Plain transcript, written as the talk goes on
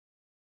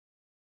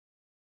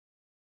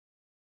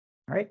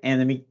All right,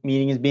 and the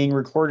meeting is being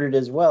recorded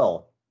as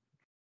well.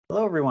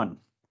 Hello, everyone.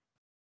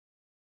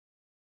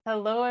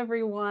 Hello,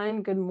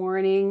 everyone. Good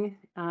morning,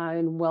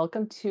 and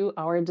welcome to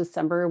our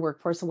December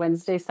Workforce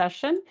Wednesday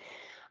session.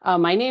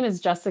 My name is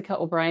Jessica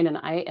O'Brien, and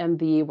I am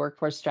the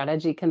Workforce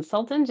Strategy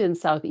Consultant in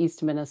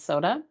Southeast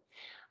Minnesota.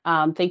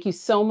 Thank you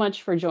so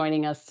much for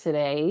joining us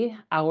today.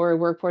 Our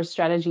Workforce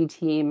Strategy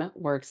team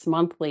works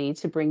monthly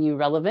to bring you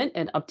relevant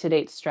and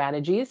up-to-date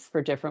strategies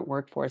for different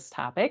workforce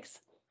topics.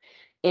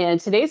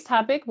 And today's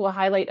topic will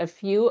highlight a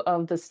few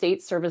of the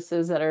state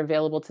services that are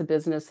available to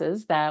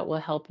businesses that will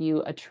help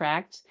you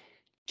attract,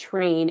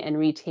 train, and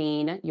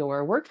retain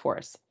your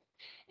workforce.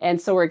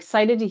 And so we're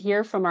excited to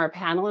hear from our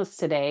panelists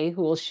today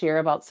who will share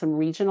about some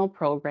regional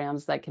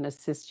programs that can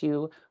assist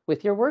you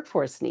with your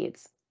workforce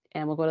needs.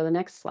 And we'll go to the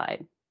next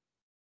slide.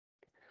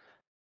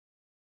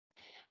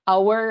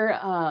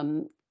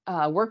 Our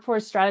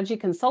workforce strategy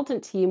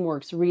consultant team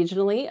works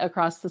regionally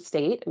across the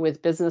state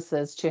with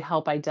businesses to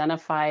help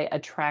identify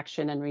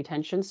attraction and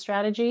retention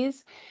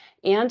strategies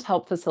and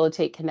help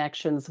facilitate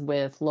connections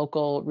with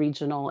local,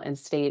 regional, and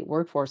state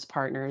workforce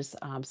partners,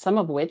 some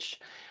of which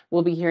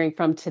we'll be hearing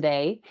from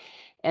today.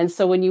 And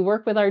so when you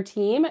work with our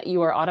team,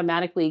 you are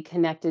automatically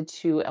connected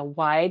to a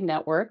wide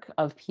network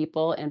of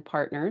people and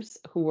partners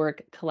who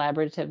work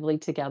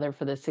collaboratively together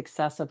for the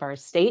success of our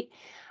state,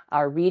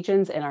 our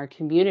regions, and our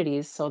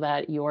communities so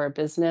that your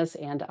business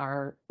and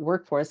our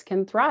workforce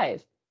can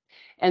thrive.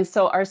 And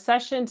so our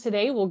session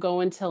today will go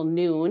until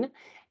noon.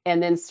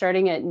 And then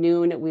starting at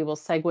noon, we will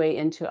segue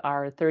into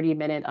our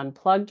 30-minute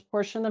unplugged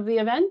portion of the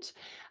event,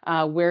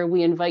 where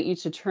we invite you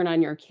to turn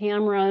on your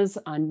cameras,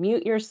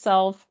 unmute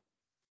yourself,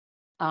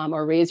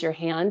 or raise your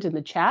hand in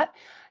the chat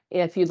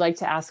if you'd like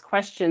to ask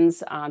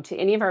questions to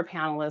any of our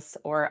panelists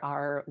or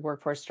our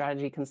workforce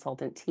strategy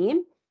consultant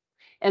team.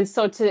 And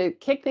so to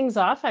kick things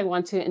off, I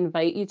want to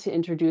invite you to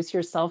introduce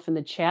yourself in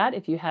the chat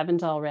if you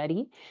haven't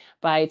already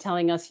by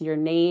telling us your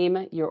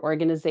name, your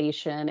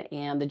organization,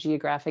 and the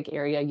geographic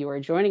area you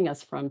are joining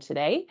us from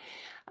today.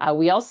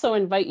 We also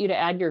invite you to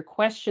add your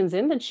questions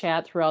in the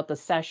chat throughout the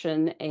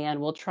session,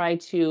 and we'll try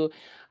to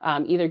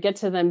either get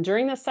to them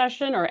during the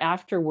session or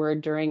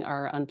afterward during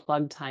our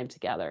unplugged time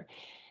together.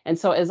 And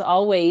so as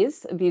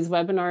always, these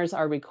webinars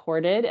are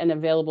recorded and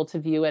available to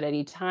view at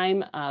any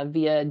time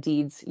via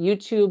DEED's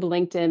YouTube,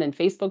 LinkedIn, and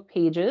Facebook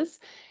pages,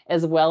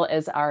 as well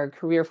as our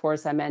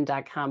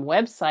careerforcemn.com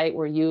website,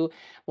 where you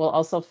will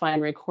also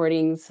find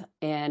recordings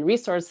and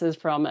resources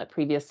from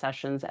previous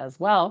sessions as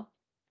well.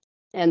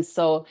 And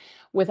so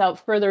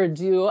without further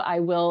ado, I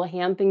will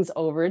hand things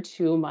over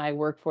to my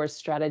workforce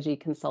strategy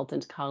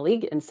consultant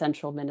colleague in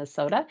Central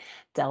Minnesota,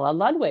 Della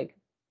Ludwig.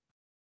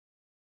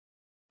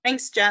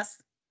 Thanks,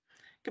 Jess.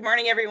 Good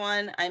morning,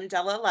 everyone. I'm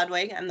Della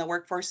Ludwig. I'm the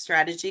Workforce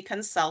Strategy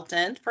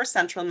Consultant for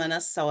Central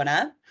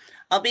Minnesota.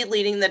 I'll be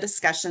leading the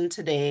discussion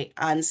today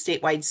on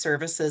statewide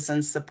services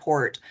and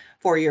support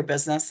for your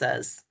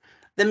businesses.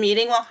 The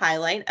meeting will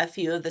highlight a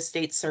few of the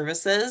state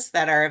services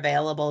that are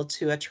available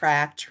to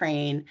attract,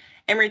 train,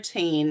 and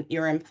retain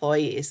your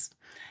employees.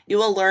 You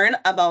will learn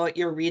about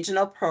your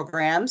regional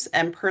programs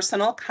and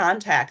personal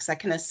contacts that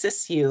can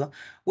assist you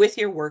with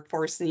your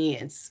workforce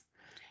needs.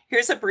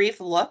 Here's a brief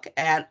look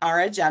at our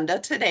agenda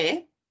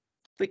today.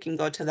 We can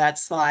go to that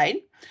slide,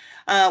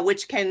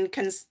 which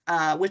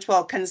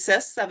will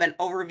consist of an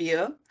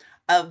overview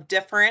of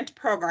different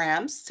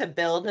programs to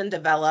build and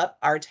develop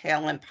our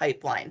talent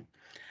pipeline,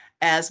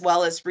 as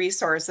well as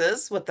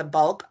resources with the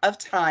bulk of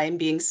time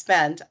being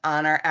spent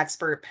on our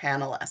expert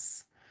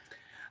panelists.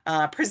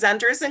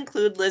 Presenters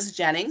include Liz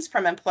Jennings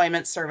from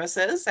Employment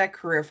Services at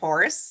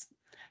CareerForce,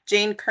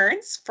 Jane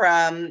Kearns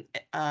from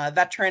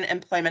Veteran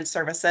Employment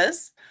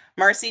Services,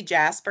 Marcy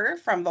Jasper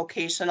from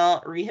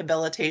Vocational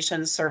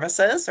Rehabilitation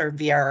Services, or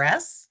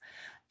VRS,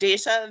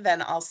 Daisha Van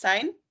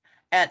Alstein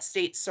at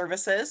State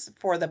Services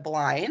for the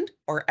Blind,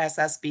 or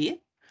SSB,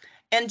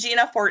 and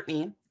Gina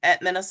Fortney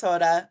at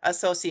Minnesota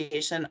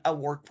Association of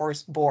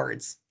Workforce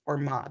Boards, or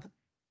MOB.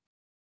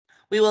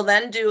 We will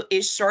then do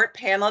a short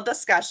panel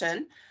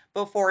discussion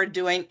before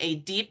doing a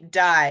deep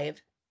dive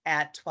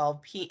at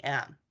 12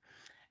 p.m.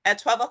 At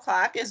 12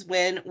 o'clock is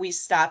when we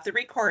stop the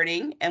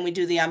recording and we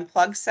do the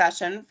unplugged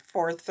session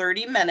for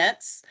 30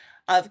 minutes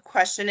of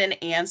question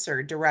and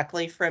answer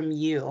directly from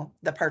you,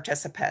 the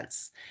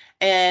participants.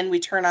 And we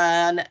turn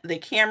on the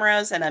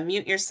cameras and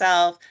unmute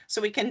yourself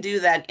so we can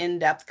do that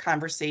in-depth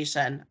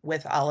conversation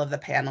with all of the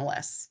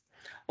panelists.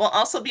 We'll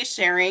also be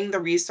sharing the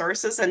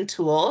resources and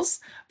tools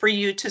for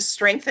you to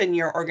strengthen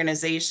your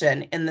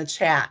organization in the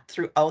chat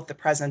throughout the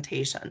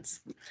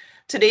presentations.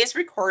 Today's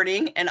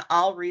recording and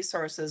all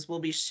resources will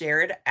be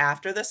shared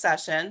after the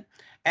session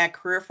at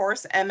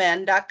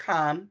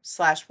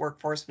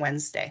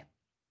careerforcemn.com/workforcewednesday.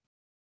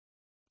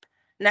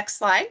 Next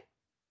slide.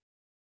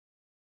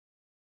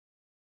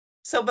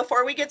 So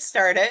before we get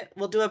started,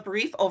 we'll do a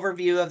brief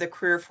overview of the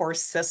CareerForce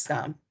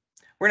system.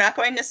 We're not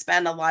going to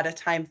spend a lot of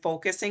time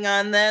focusing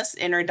on this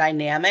inner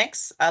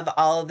dynamics of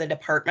all of the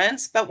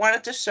departments, but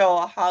wanted to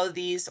show how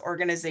these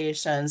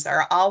organizations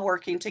are all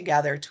working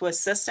together to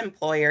assist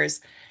employers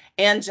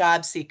and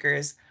job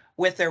seekers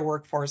with their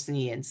workforce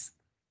needs.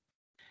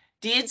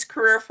 DEED's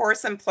Career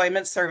Force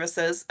Employment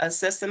Services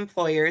assists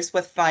employers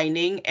with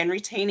finding and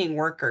retaining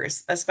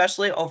workers,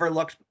 especially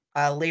overlooked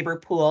labor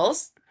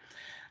pools,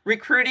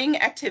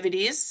 recruiting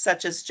activities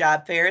such as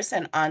job fairs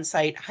and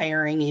on-site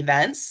hiring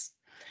events.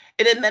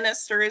 It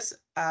administers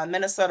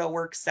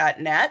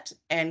MinnesotaWorks.net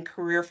and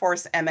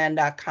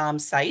CareerForceMN.com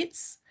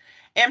sites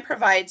and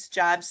provides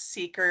job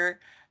seeker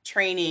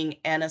training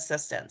and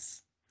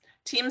assistance.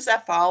 Teams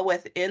that fall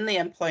within the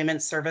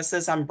employment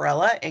services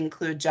umbrella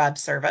include job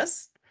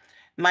service,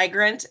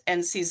 migrant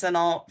and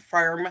seasonal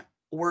farm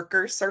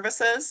worker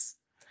services,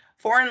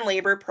 foreign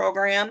labor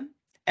program,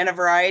 and a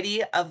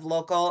variety of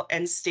local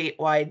and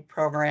statewide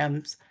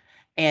programs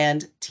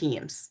and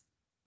teams.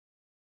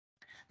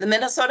 The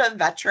Minnesota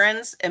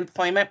Veterans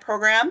Employment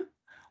Program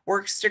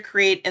works to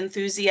create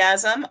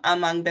enthusiasm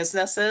among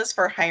businesses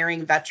for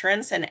hiring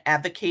veterans and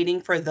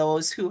advocating for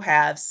those who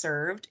have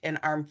served in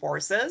armed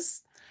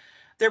forces.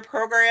 Their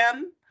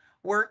program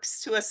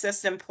works to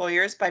assist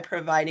employers by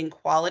providing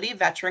quality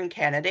veteran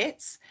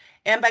candidates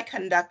and by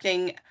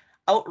conducting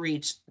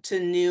outreach to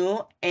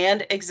new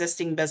and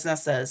existing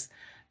businesses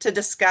to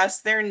discuss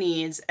their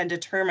needs and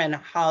determine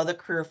how the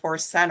Career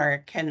Force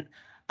Center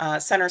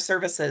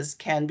services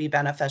can be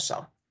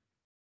beneficial.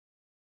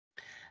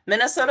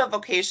 Minnesota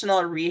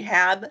Vocational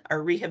Rehab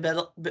or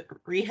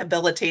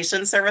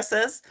Rehabilitation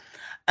Services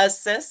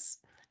assists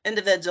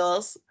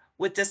individuals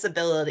with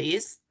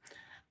disabilities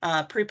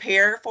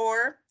prepare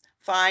for,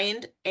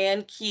 find,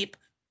 and keep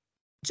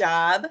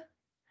job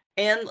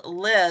and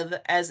live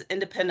as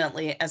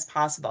independently as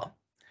possible.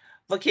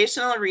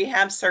 Vocational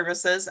Rehab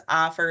Services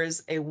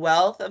offers a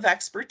wealth of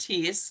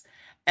expertise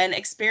and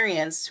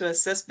experience to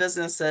assist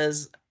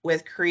businesses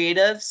with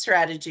creative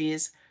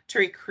strategies to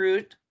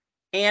recruit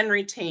and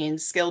retain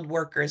skilled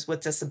workers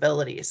with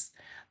disabilities.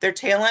 Their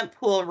talent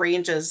pool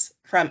ranges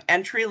from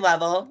entry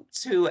level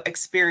to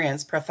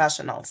experienced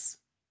professionals.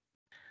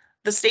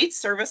 The State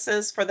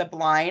Services for the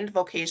Blind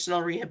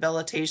Vocational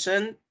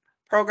Rehabilitation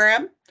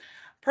Program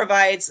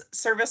provides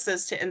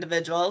services to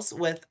individuals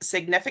with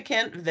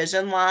significant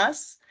vision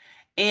loss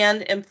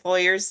and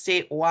employers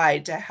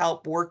statewide to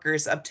help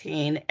workers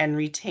obtain and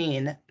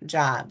retain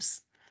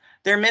jobs.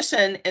 Their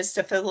mission is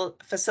to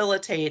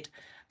facilitate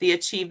the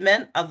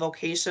achievement of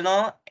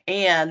vocational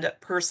and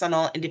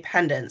personal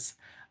independence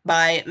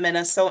by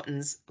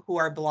Minnesotans who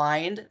are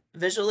blind,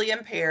 visually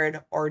impaired,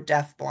 or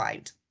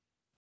deafblind.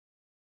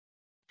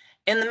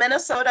 And the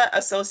Minnesota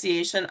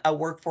Association of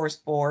Workforce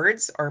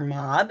Boards, or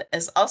MOB,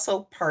 is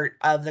also part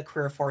of the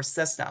Career Force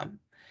system.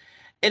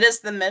 It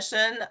is the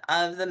mission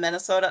of the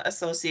Minnesota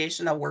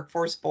Association of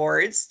Workforce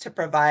Boards to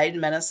provide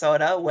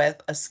Minnesota with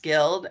a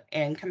skilled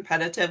and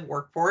competitive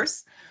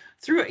workforce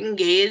through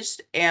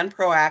engaged and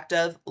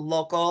proactive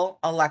local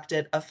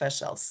elected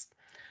officials,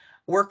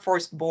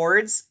 workforce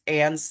boards,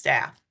 and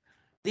staff.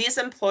 These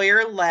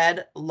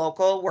employer-led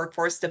local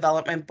workforce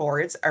development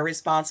boards are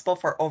responsible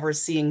for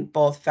overseeing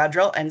both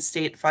federal and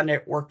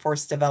state-funded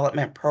workforce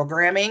development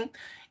programming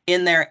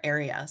in their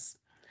areas.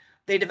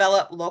 They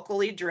develop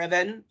locally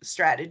driven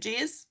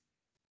strategies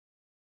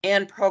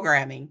and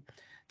programming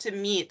to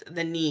meet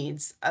the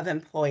needs of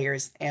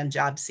employers and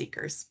job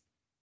seekers.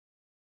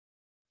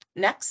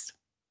 Next.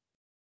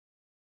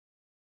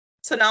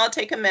 So now I'll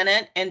take a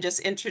minute and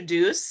just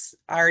introduce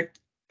our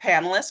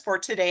panelists for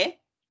today.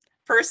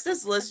 First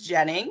is Liz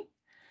Jennings.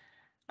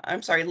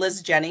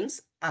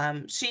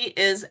 She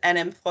is an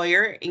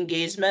employer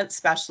engagement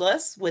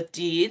specialist with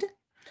DEED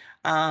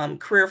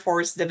Career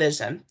Force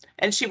Division,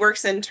 and she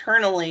works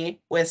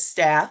internally with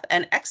staff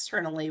and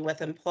externally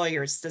with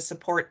employers to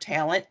support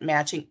talent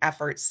matching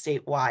efforts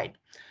statewide.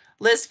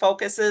 Liz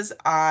focuses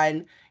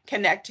on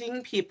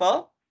connecting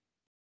people,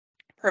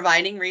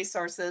 providing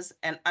resources,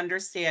 and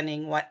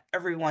understanding what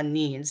everyone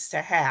needs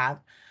to have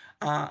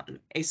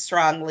a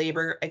strong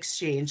labor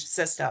exchange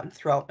system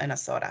throughout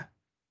Minnesota.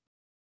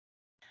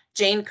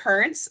 Jane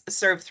Kearns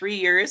served 3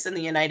 years in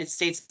the United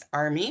States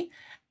Army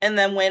and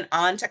then went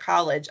on to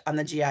college on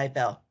the GI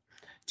Bill.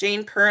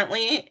 Jane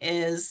currently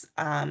is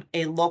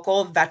a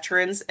local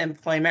veterans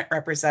employment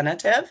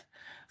representative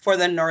for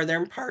the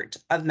northern part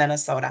of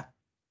Minnesota.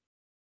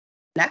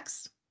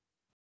 Next,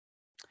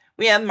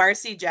 we have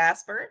Marcy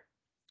Jasper.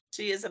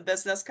 She is a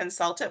business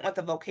consultant with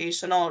the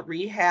Vocational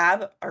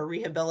Rehab or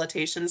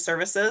Rehabilitation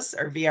Services,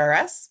 or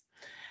VRS,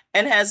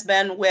 and has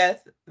been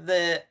with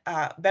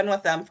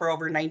them for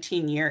over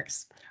 19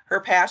 years.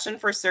 Her passion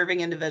for serving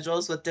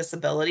individuals with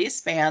disabilities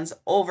spans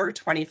over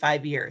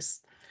 25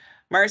 years.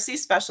 Marcy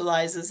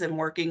specializes in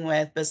working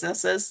with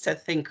businesses to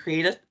think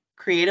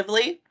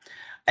creatively,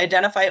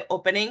 identify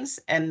openings,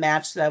 and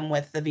match them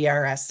with the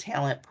VRS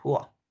talent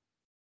pool.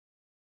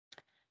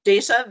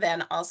 Daisha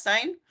Van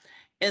Alstein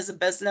is a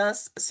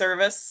business,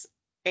 service,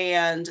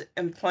 and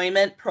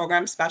employment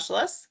program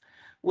specialist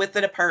with the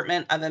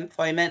Department of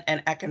Employment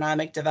and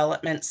Economic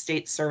Development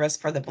State Service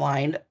for the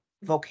Blind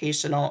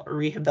Vocational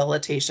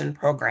Rehabilitation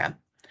Program.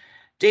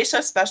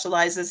 Daisha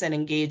specializes in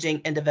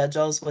engaging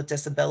individuals with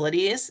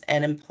disabilities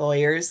and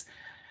employers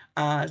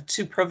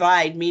to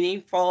provide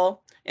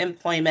meaningful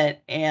employment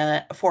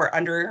for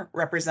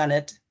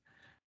underrepresented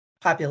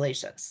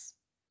populations.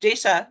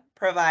 JSHA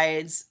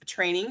provides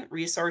training,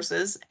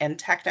 resources, and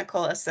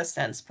technical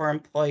assistance for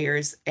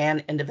employers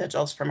and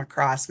individuals from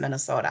across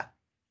Minnesota.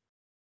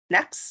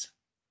 Next.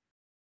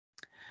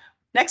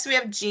 Next, we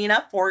have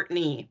Gina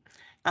Fortney.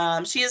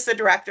 She is the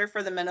director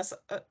for the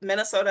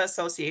Minnesota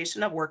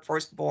Association of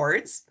Workforce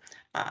Boards,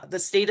 the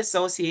state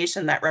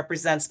association that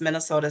represents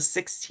Minnesota's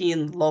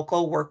 16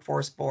 local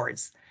workforce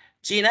boards.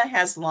 Gina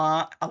has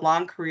a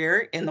long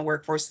career in the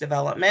workforce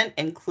development,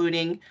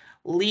 including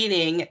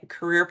leading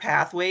career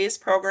pathways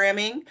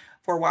programming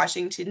for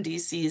Washington,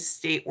 D.C.'s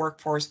State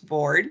Workforce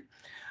Board,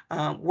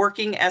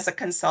 working as a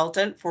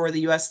consultant for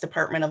the U.S.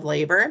 Department of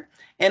Labor,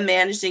 and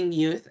managing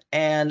youth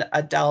and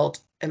adult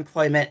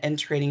employment and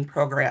training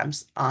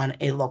programs on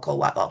a local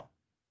level.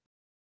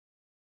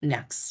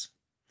 Next.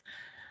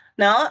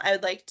 Now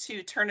I'd like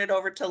to turn it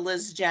over to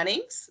Liz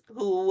Jennings,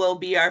 who will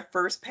be our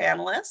first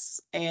panelist,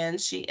 and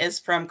she is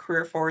from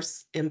Career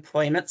Force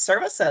Employment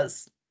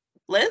Services.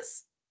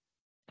 Liz?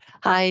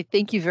 Hi,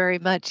 thank you very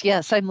much.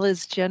 Yes, I'm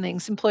Liz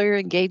Jennings, Employer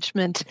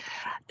Engagement.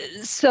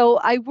 So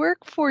I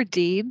work for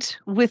DEED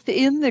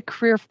within the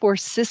Career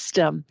Force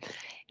system.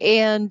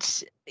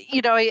 And,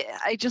 you know,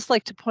 I just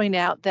like to point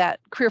out that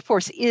Career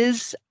Force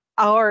is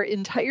our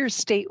entire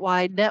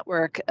statewide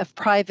network of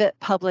private,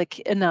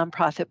 public, and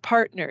nonprofit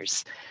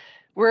partners.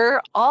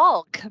 We're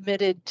all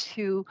committed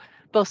to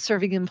both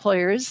serving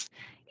employers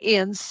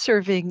and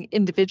serving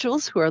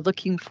individuals who are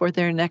looking for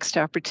their next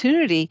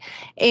opportunity,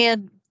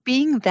 and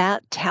being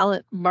that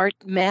talent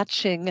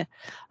matching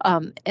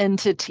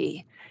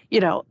entity.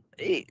 You know,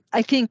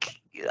 I think,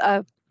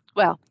 I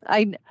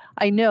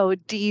know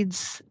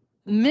DEED's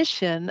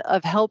mission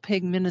of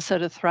helping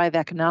Minnesota thrive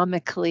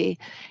economically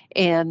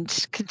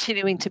and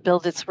continuing to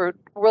build its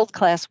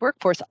world-class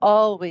workforce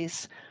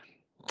always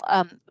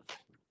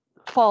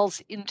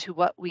falls into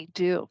what we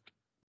do.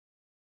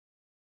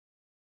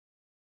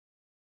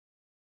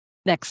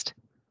 Next.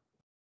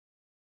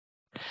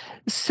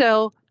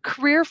 So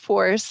Career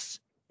Force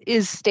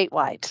is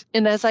statewide.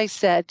 And as I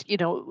said, you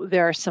know,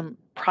 there are some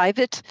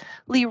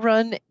privately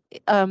run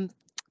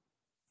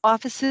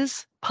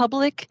offices,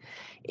 public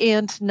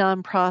and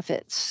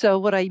nonprofits. So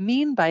what I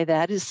mean by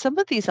that is some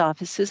of these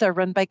offices are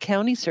run by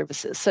county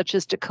services, such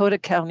as Dakota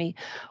County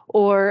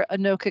or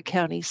Anoka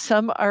County.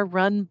 Some are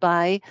run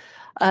by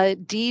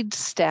DEED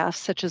staff,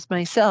 such as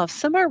myself.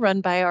 Some are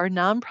run by our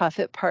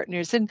nonprofit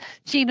partners, and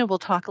Gina will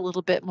talk a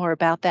little bit more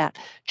about that.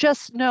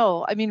 Just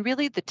know, I mean,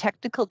 really the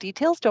technical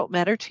details don't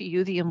matter to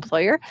you, the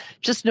employer.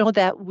 Just know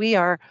that we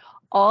are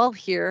all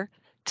here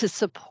to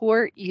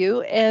support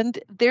you, and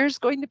there's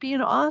going to be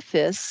an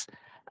office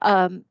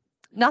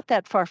not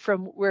that far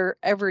from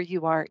wherever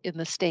you are in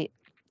the state.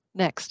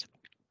 Next.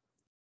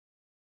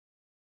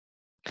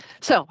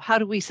 So how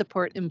do we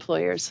support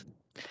employers?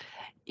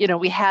 You know,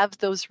 we have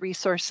those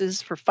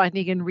resources for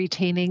finding and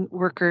retaining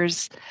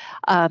workers.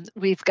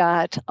 We've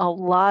got a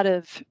lot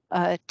of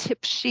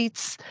tip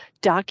sheets,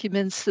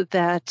 documents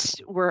that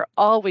we're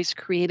always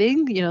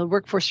creating. You know,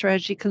 workforce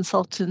strategy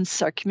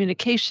consultants, our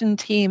communication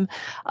team,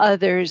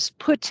 others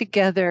put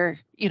together,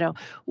 you know,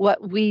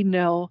 what we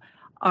know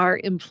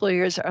our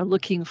employers are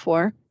looking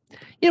for.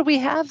 You know, we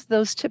have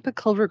those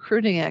typical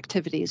recruiting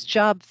activities,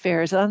 job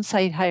fairs,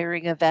 on-site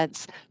hiring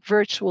events,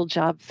 virtual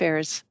job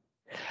fairs.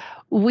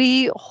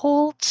 We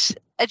hold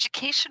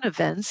education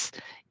events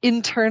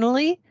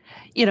internally,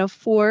 you know,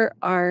 for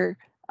our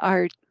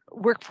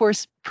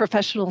workforce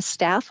professional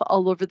staff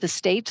all over the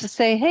state to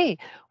say, hey,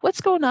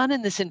 what's going on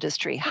in this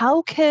industry?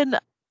 How can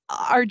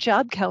our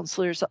job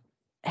counselors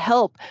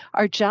help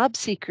our job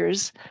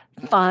seekers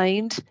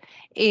find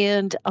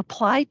and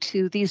apply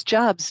to these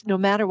jobs, no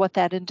matter what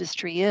that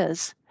industry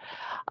is?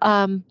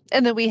 And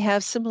then we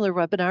have similar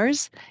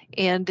webinars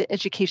and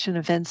education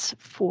events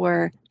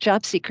for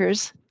job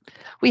seekers.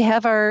 We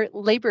have our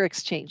labor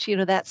exchange, you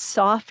know, that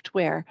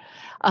software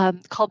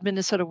called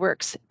Minnesota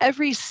Works.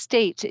 Every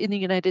state in the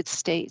United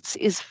States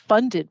is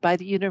funded by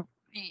the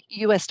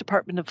U.S.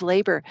 Department of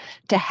Labor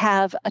to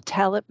have a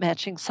talent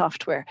matching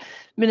software.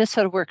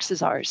 Minnesota Works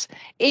is ours,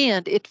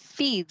 and it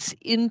feeds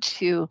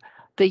into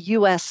the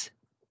U.S.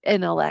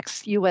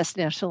 NLX, U.S.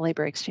 National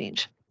Labor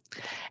Exchange.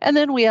 And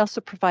then we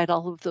also provide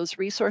all of those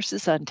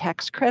resources on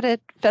tax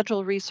credit,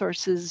 federal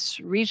resources,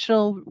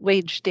 regional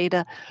wage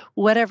data,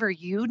 whatever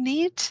you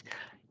need.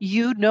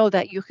 You know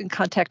that you can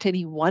contact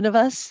any one of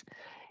us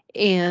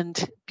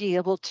and be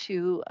able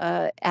to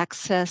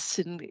access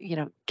and, you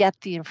know, get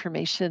the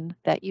information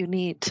that you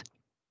need.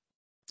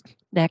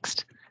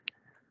 Next.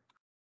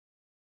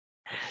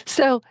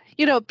 So,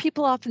 you know,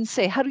 people often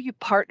say, how do you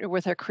partner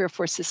with our Career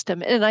Force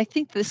system? And I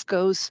think this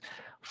goes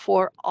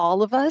for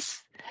all of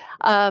us.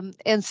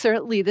 And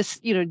certainly this,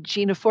 you know,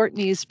 Gina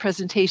Fortney's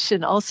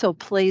presentation also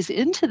plays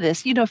into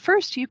this. You know,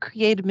 first you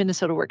create a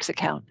Minnesota Works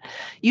account.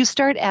 You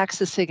start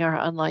accessing our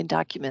online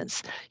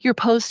documents. You're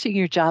posting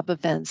your job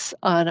events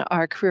on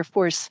our Career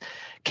Force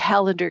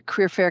calendar,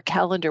 Career Fair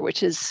calendar,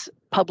 which is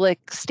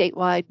public,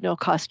 statewide, no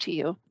cost to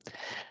you.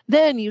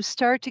 Then you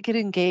start to get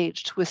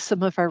engaged with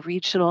some of our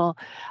regional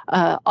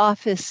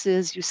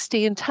offices. You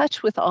stay in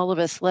touch with all of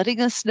us, letting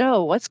us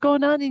know what's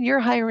going on in your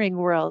hiring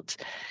world.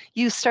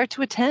 You start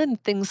to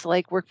attend things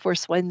like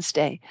Workforce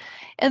Wednesday.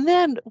 And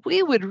then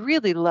we would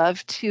really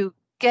love to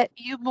get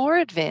you more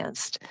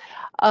advanced.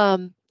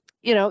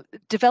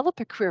 Develop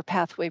a career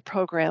pathway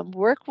program,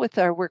 work with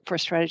our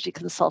workforce strategy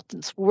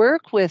consultants,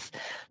 work with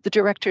the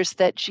directors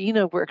that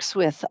Gina works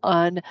with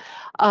on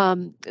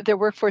their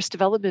workforce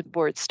development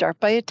board. Start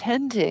by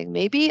attending.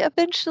 Maybe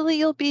eventually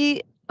you'll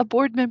be a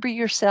board member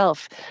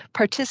yourself,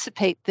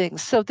 participate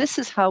things. So this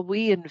is how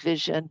we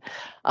envision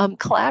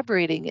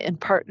collaborating and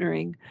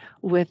partnering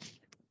with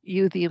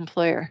you, the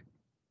employer.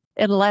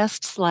 And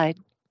last slide.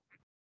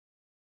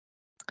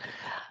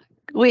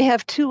 We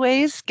have two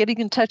ways getting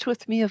in touch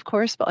with me, of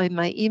course, by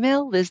my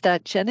email,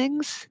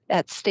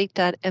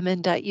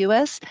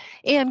 liz.jennings@state.mn.us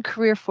and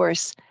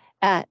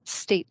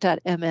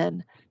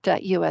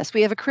careerforce@state.mn.us.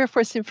 We have a Career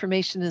Force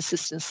Information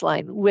Assistance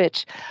line,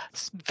 which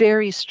is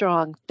very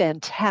strong,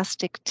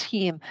 fantastic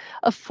team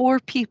of 4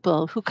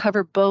 people who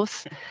cover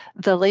both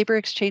the labor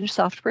exchange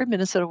software,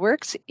 Minnesota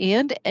Works,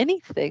 and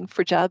anything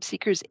for job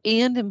seekers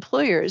and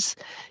employers.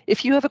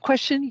 If you have a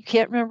question, you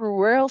can't remember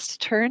where else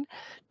to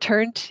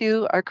turn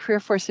to our Career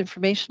Force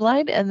Information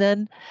line, and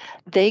then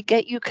they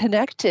get you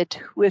connected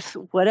with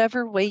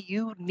whatever way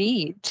you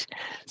need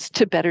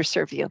to better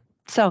serve you.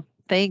 So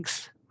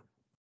thanks.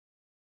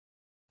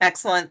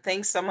 Excellent.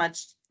 Thanks so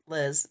much,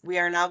 Liz. We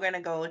are now going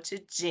to go to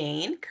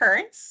Jane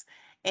Kearns,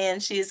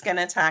 and she's going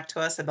to talk to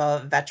us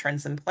about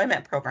veterans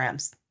employment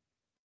programs.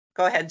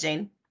 Go ahead,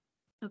 Jane.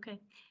 Okay.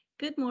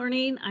 Good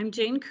morning. I'm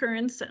Jane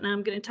Kearns, and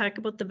I'm going to talk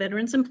about the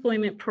Veterans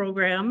Employment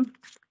Program.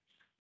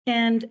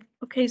 And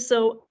okay,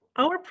 so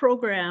our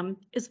program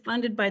is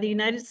funded by the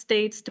United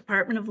States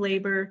Department of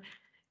Labor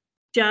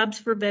Jobs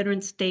for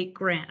Veterans State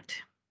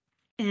Grant.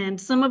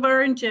 And some of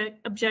our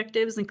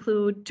objectives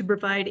include to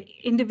provide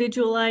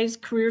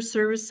individualized career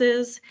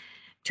services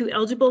to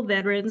eligible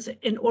veterans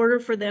in order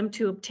for them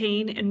to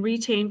obtain and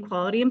retain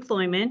quality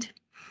employment.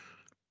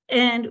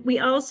 And we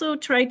also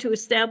try to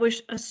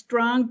establish a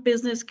strong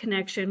business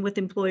connection with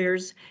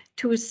employers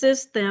to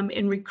assist them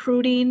in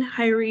recruiting,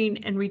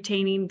 hiring, and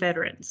retaining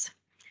veterans.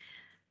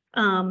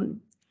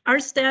 Our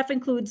staff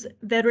includes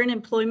Veteran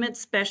Employment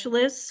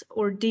Specialists,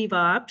 or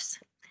DEVOPS.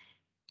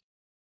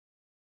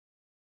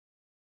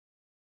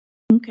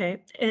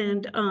 Okay,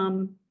 and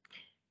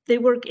they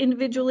work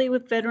individually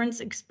with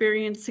veterans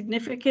experience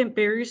significant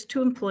barriers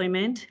to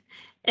employment,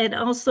 and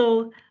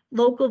also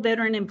local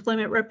veteran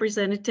employment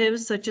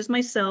representatives, such as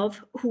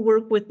myself, who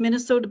work with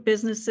Minnesota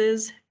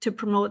businesses to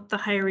promote the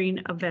hiring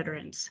of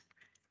veterans.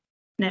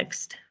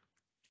 Next.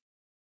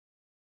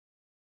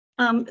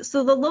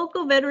 So the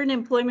local veteran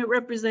employment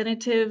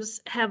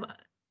representatives have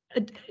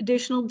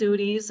additional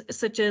duties,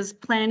 such as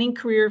planning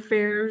career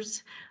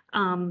fairs,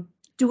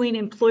 doing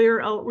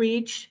employer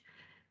outreach,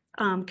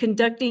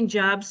 conducting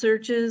job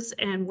searches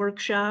and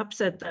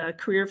workshops at the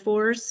Career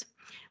Force.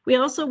 We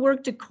also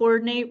work to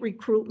coordinate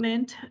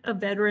recruitment of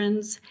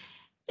veterans,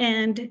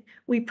 and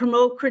we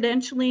promote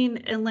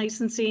credentialing and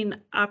licensing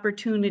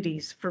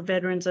opportunities for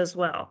veterans as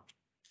well.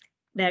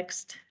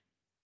 Next.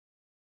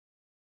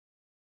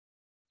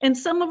 And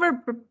some of our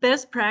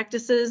best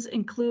practices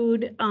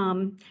include,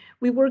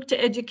 we work to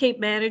educate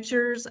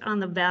managers on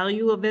the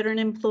value of veteran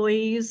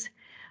employees.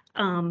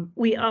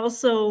 We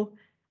also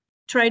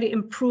try to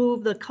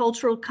improve the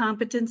cultural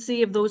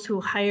competency of those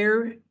who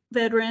hire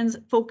veterans,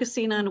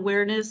 focusing on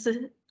awareness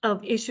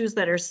of issues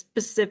that are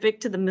specific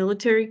to the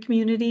military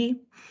community.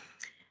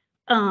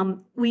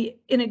 In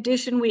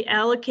addition, we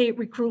allocate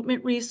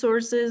recruitment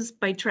resources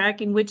by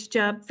tracking which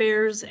job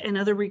fairs and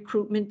other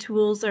recruitment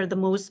tools are the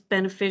most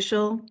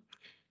beneficial.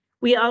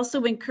 We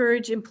also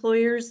encourage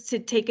employers to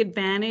take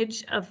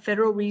advantage of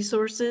federal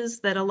resources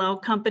that allow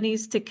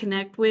companies to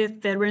connect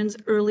with veterans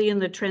early in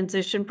the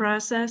transition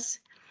process.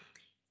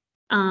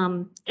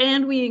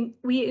 And we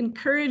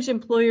encourage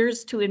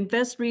employers to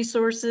invest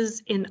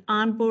resources in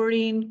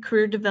onboarding,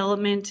 career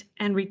development,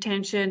 and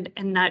retention,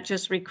 and not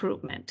just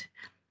recruitment.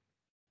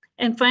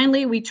 And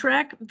finally, we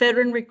track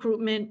veteran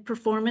recruitment,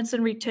 performance,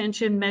 and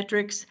retention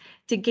metrics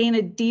to gain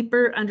a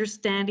deeper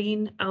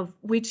understanding of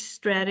which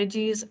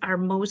strategies are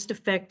most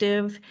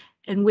effective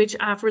and which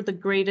offer the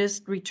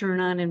greatest return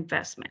on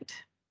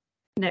investment.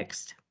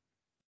 Next.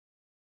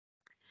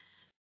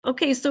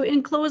 Okay, so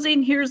in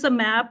closing, here's a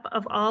map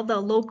of all the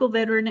local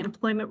veteran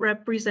employment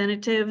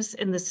representatives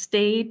in the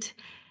state.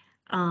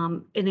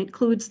 It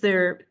includes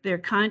their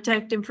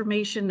contact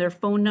information, their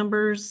phone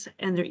numbers,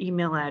 and their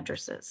email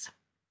addresses.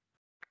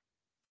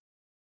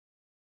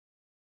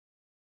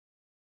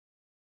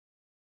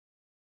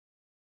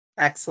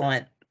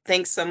 Excellent.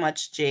 Thanks so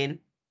much, Jane.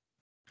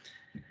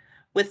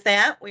 With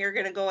that, we are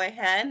going to go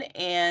ahead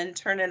and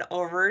turn it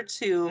over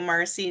to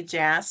Marcy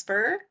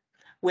Jasper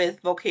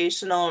with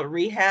Vocational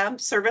Rehab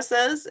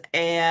Services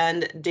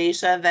and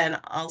Daisha Van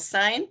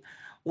Alstein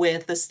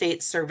with the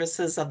State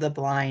Services of the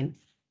Blind.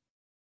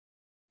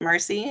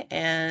 Marcy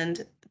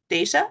and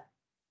Daisha?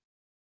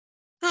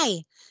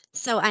 Hi,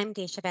 so I'm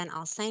Daisha Van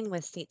Alstein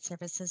with State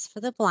Services for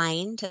the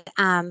Blind.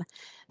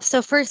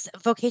 So first,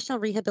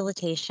 vocational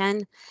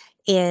rehabilitation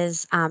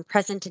is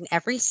present in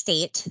every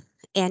state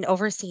and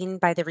overseen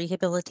by the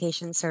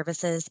Rehabilitation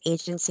Services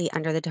Agency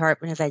under the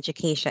Department of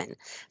Education.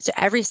 So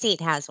every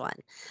state has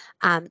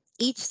one.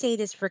 Each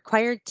state is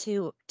required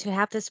to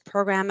have this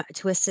program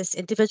to assist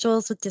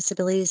individuals with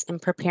disabilities in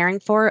preparing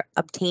for,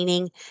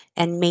 obtaining,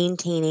 and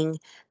maintaining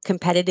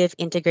competitive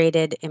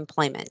integrated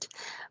employment.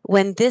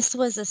 When this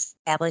was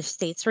established,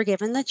 states were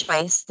given the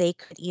choice. They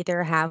could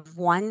either have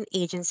one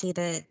agency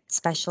that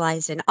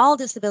specialized in all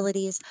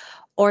disabilities,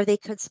 or they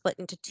could split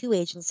into two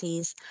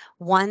agencies,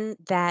 one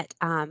that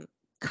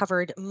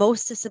covered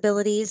most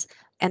disabilities,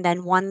 and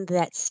then one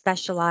that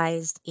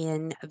specialized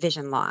in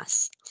vision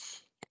loss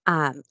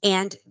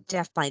and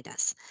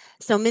deafblindness.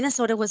 So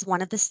Minnesota was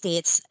one of the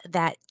states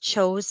that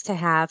chose to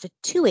have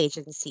two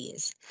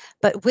agencies.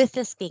 But with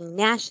this being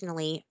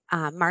nationally,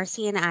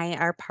 Marcy and I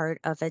are part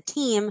of a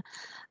team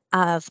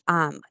of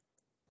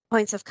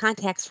points of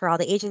contacts for all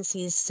the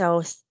agencies.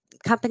 So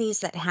companies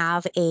that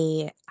have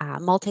a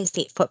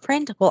multi-state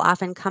footprint will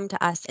often come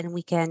to us, and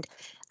we can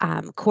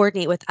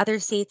coordinate with other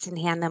states and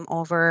hand them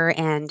over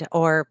and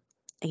or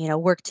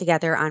work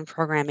together on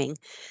programming.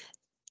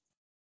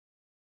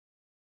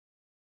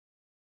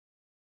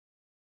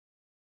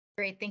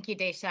 Great, thank you,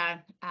 Daisha.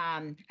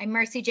 I'm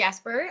Marcy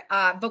Jasper.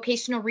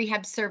 Vocational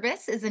Rehab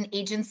Service is an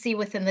agency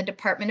within the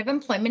Department of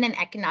Employment and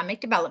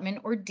Economic Development,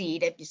 or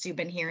DEED, as you've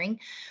been hearing.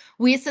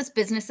 We assist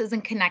businesses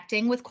in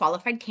connecting with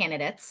qualified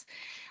candidates.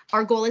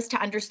 Our goal is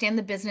to understand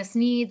the business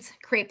needs,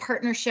 create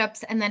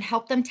partnerships, and then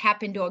help them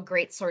tap into a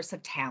great source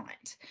of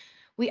talent.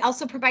 We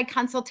also provide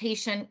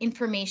consultation,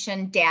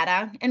 information,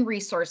 data, and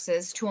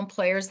resources to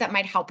employers that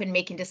might help in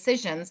making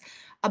decisions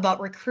about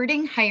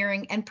recruiting,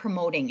 hiring, and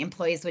promoting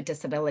employees with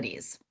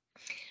disabilities.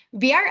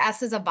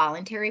 VRS is a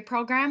voluntary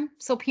program,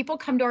 so people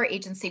come to our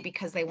agency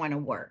because they want to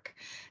work.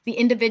 The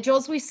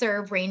individuals we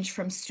serve range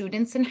from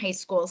students in high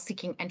school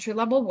seeking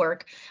entry-level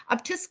work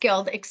up to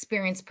skilled,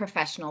 experienced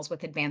professionals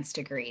with advanced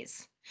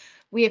degrees.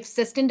 We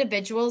assist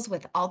individuals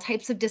with all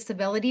types of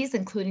disabilities,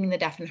 including the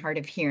deaf and hard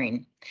of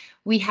hearing.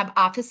 We have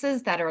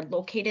offices that are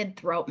located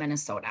throughout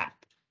Minnesota.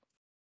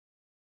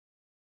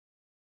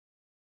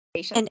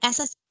 And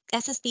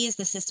SSB is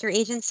the sister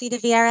agency to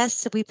VRS,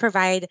 so we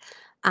provide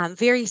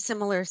very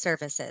similar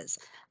services.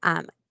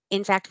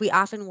 In fact, we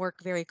often work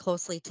very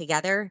closely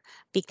together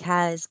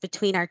because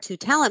between our two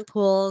talent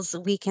pools,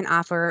 we can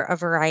offer a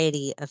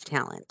variety of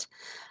talent.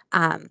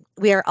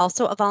 We are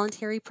also a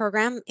voluntary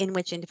program in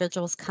which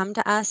individuals come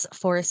to us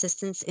for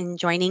assistance in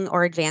joining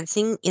or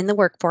advancing in the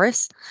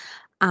workforce.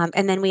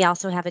 And then we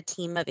also have a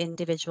team of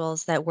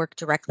individuals that work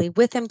directly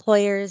with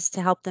employers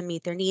to help them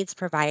meet their needs,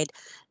 provide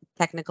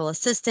technical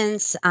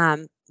assistance,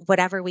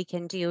 whatever we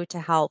can do to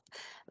help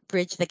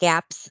bridge the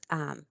gaps.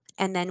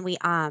 And then we,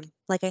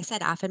 like I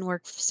said, often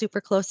work super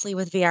closely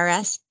with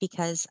VRS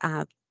because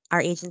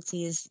our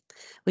agencies,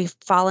 we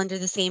fall under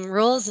the same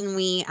rules and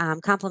we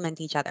complement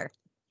each other.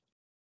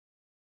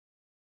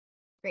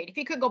 Great. If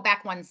you could go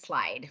back one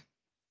slide.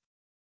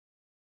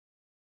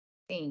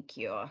 Thank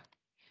you.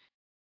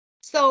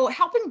 So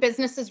helping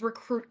businesses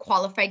recruit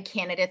qualified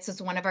candidates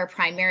is one of our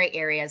primary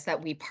areas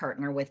that we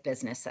partner with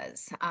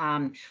businesses.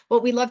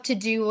 What we love to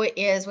do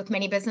is with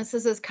many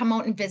businesses is come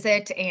out and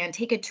visit and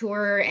take a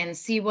tour and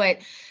see what,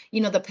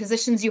 the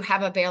positions you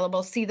have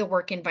available, see the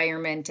work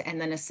environment, and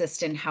then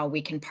assist in how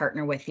we can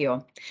partner with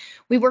you.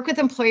 We work with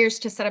employers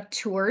to set up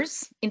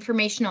tours,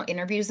 informational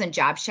interviews, and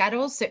job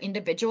shadows so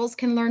individuals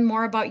can learn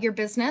more about your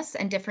business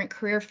and different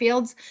career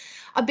fields.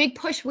 A big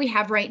push we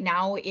have right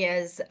now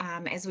is,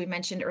 as we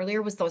mentioned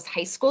earlier, was those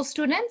high school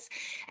students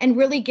and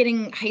really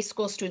getting high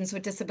school students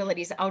with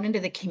disabilities out into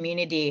the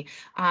community,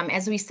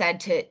 as we said,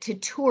 to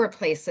tour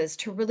places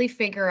to really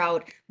figure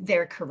out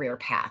their career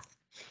path.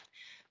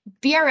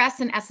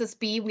 VRS and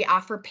SSB, we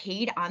offer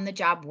paid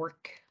on-the-job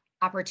work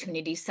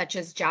opportunities such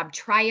as job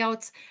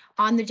tryouts,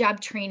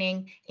 on-the-job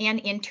training,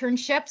 and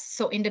internships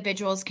so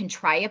individuals can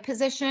try a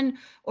position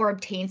or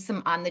obtain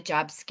some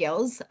on-the-job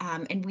skills,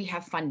 and we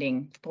have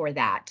funding for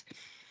that.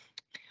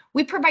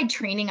 We provide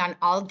training on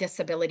all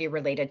disability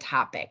related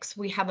topics.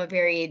 We have a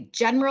very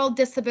general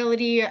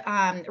disability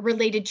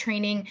related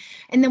training,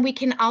 and then we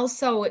can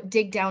also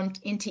dig down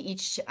into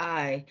each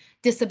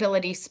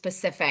disability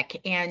specific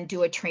and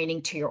do a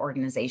training to your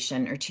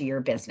organization or to your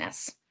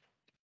business.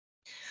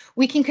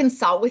 We can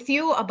consult with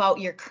you about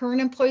your current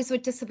employees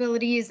with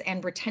disabilities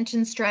and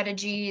retention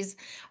strategies,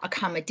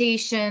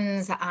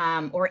 accommodations,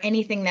 or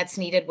anything that's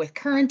needed with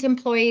current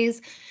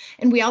employees.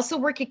 And we also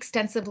work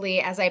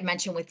extensively, as I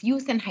mentioned, with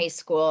youth in high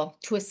school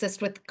to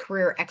assist with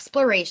career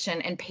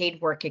exploration and paid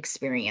work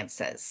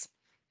experiences.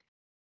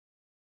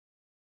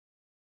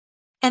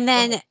 And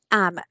then,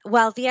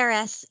 while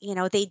VRS,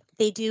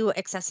 they do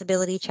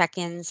accessibility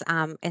check-ins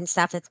and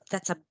stuff.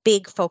 That's a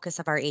big focus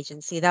of our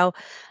agency, though.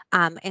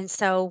 And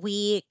so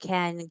we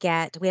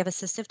have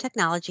assistive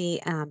technology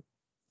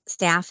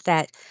staff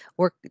that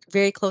work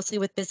very closely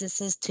with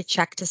businesses to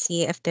check to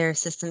see if their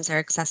systems are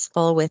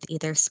accessible with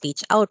either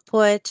speech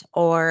output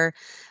or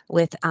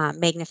with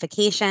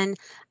magnification,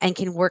 and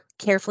can work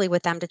carefully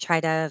with them to try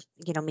to,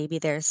 maybe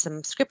there's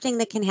some scripting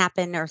that can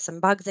happen or some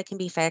bugs that can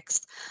be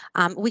fixed.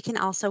 We can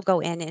also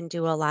go in and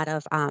do a lot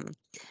of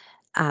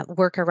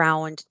work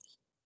around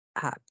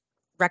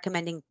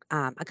recommending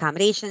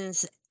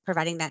accommodations,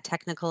 providing that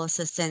technical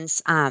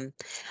assistance,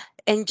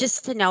 and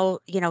just to know,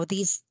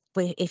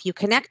 if you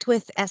connect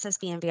with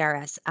SSB and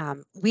VRS,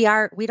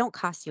 we don't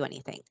cost you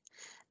anything.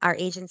 Our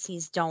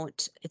agencies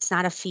don't. It's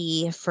not a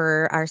fee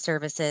for our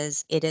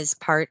services. It is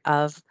part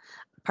of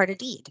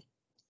deed.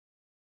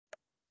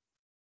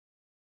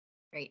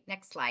 Great.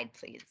 Next slide,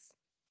 please.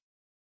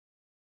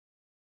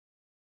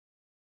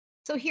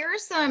 So here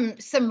are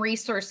some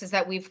resources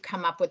that we've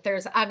come up with.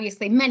 There's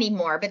obviously many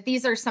more, but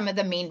these are some of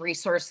the main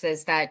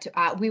resources that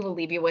we will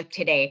leave you with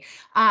today.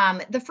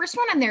 The first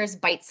one on there is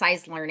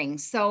bite-sized learning.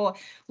 So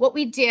what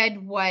we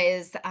did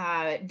was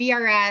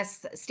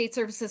VRS, State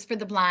Services for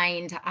the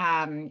Blind,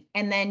 and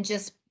then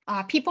just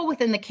people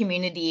within the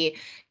community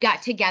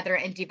got together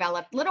and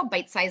developed little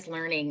bite-sized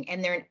learning,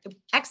 and they're an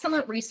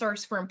excellent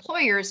resource for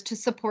employers to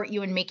support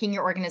you in making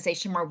your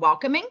organization more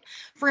welcoming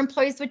for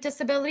employees with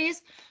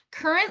disabilities.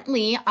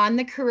 Currently on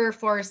the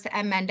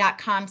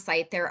careerforcemn.com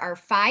site, there are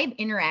 5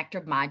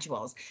 interactive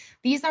modules.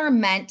 These are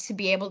meant to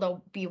be able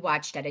to be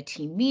watched at a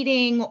team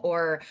meeting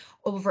or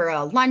over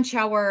a lunch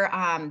hour.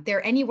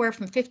 They're anywhere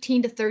from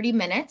 15 to 30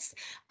 minutes,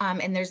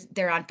 and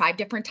they're on 5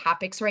 different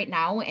topics right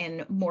now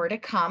and more to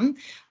come.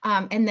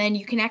 And then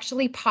you can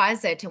actually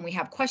pause it, and we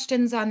have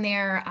questions on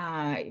there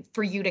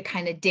for you to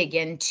kind of dig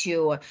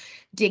into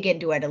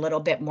it a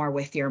little bit more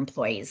with your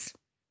employees.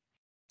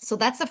 So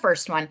that's the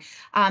first one.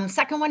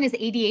 Second one is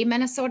ADA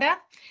Minnesota.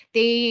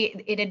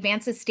 It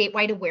advances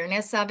statewide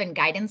awareness of and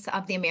guidance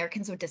of the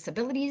Americans with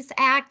Disabilities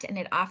Act, and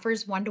it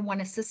offers one-to-one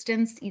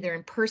assistance either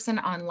in person,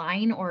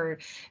 online, or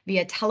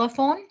via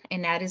telephone,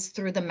 and that is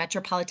through the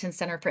Metropolitan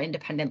Center for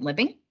Independent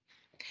Living.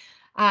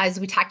 As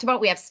we talked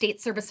about, we have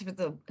State Service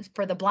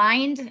for the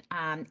Blind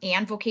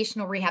and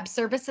Vocational Rehab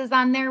Services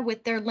on there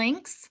with their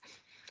links.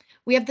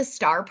 We have the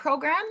STAR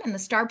program, and the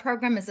STAR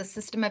program is a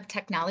system of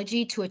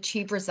technology to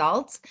achieve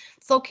results.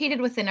 It's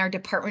located within our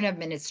Department of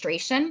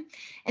Administration,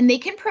 and they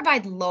can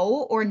provide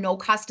low or no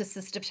cost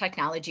assistive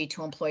technology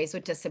to employees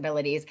with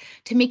disabilities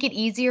to make it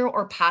easier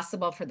or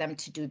possible for them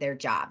to do their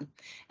job.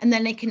 And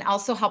then it can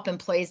also help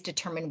employees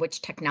determine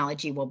which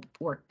technology will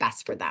work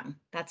best for them.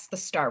 That's the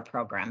STAR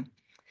program.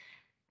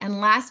 And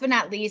last but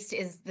not least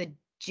is the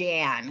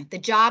JAN, the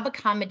Job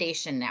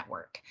Accommodation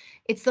Network.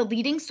 It's the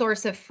leading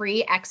source of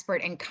free,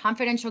 expert, and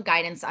confidential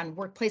guidance on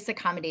workplace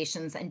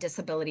accommodations and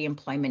disability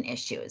employment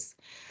issues.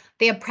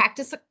 They have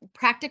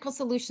practical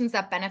solutions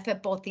that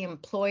benefit both the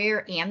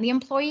employer and the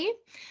employee.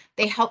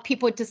 They help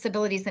people with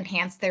disabilities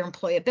enhance their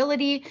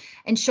employability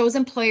and shows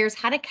employers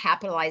how to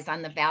capitalize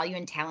on the value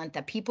and talent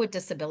that people with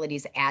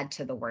disabilities add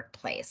to the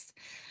workplace.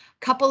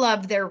 A couple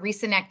of their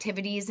recent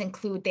activities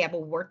include they have a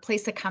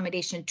workplace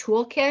accommodation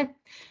toolkit,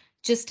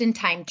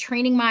 just-in-time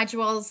training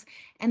modules,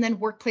 and then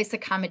workplace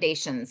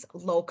accommodations,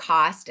 low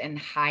cost and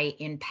high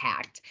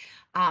impact.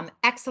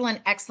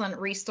 Excellent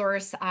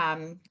resource.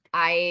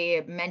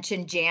 I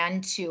mentioned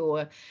Jan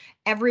to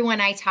everyone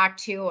I talked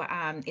to.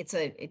 It's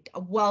a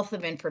wealth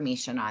of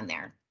information on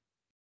there.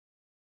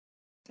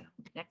 So,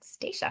 next,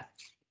 Stacia.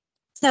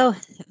 So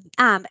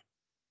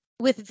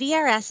with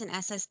VRS and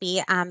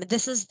SSB,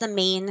 this is the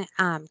main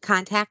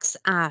contacts.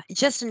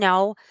 Just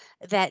know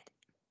that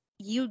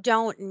you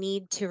don't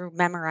need to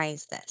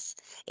memorize this.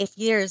 If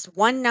there's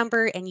one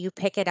number and you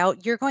pick it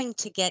out, you're going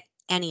to get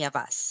any of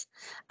us.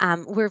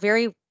 We're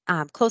very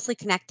closely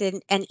connected,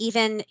 and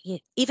even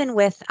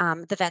with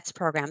the VETS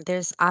program,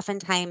 there's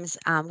oftentimes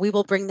we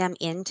will bring them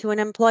into an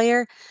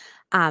employer,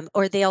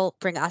 or they'll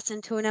bring us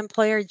into an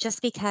employer,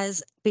 just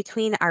because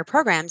between our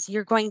programs,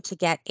 you're going to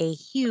get a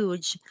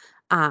huge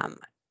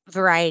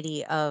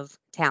variety of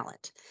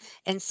talent.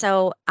 And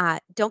so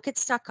don't get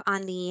stuck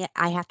on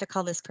I have to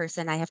call this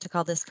person, I have to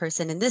call this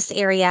person in this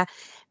area.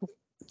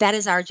 That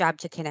is our job,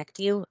 to connect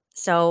you.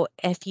 So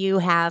if you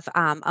have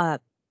a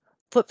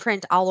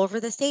footprint all over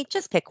the state,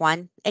 just pick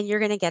one and you're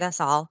going to get us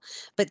all.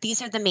 But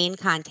these are the main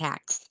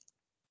contacts.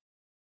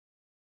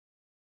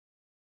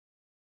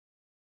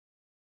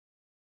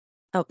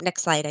 Oh,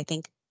 next slide, I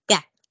think.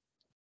 Yeah.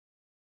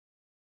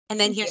 And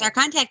then here's our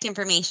contact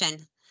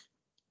information.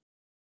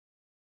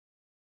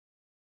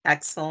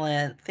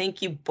 Excellent.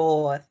 Thank you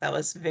both. That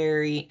was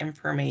very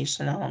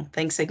informational.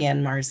 Thanks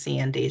again, Marcy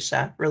and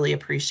Dacia. Really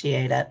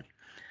appreciate it.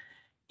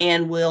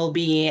 And we'll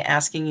be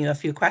asking you a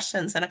few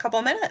questions in a couple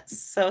of minutes,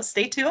 so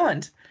stay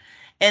tuned.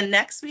 And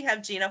next we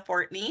have Gina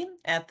Fortney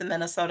at the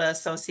Minnesota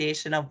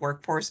Association of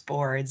Workforce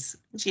Boards.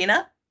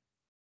 Gina?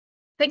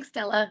 Thanks,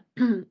 Stella.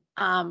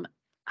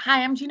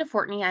 Hi, I'm Gina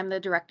Fortney. I'm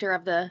the director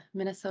of the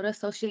Minnesota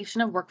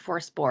Association of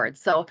Workforce Boards.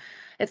 So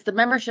it's the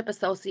membership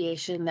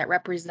association that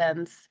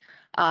represents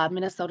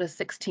Minnesota's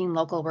 16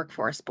 local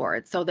workforce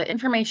boards. So the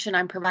information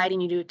I'm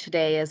providing you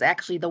today is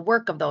actually the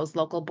work of those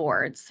local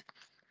boards.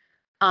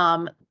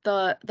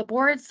 the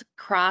boards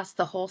cross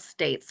the whole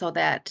state, so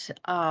that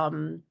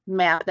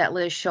map that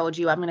Liz showed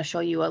you, I'm going to show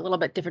you a little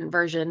bit different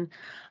version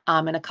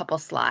in a couple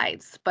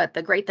slides. But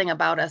the great thing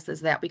about us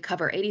is that we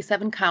cover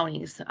 87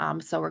 counties.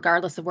 So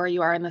regardless of where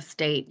you are in the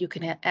state, you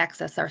can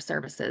access our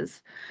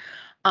services.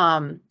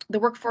 The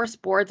workforce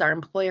boards are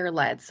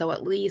employer-led, so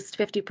at least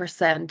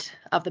 50%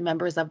 of the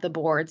members of the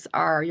boards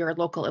are your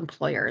local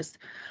employers.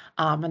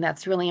 And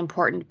that's really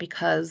important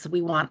because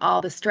we want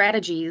all the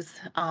strategies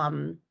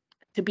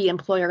to be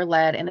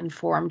employer-led and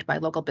informed by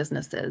local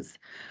businesses.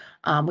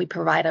 We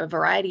provide a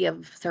variety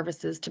of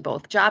services to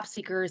both job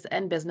seekers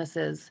and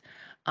businesses,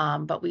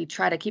 but we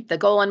try to keep the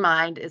goal in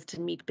mind is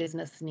to meet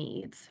business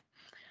needs.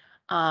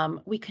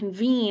 We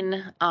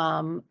convene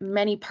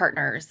many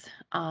partners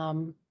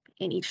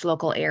in each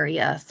local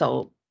area.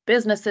 So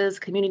businesses,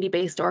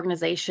 community-based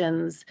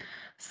organizations,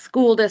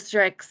 school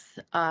districts,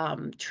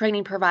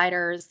 training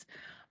providers.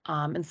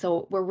 And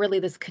so we're really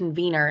this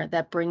convener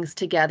that brings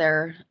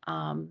together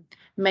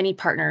many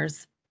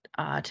partners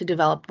to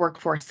develop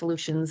workforce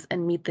solutions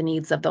and meet the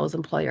needs of those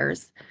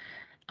employers,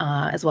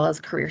 as well as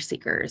career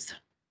seekers.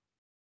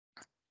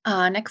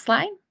 Next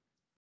slide.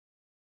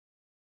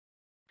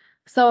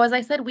 So as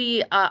I said,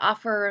 we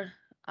offer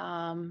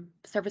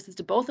services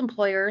to both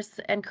employers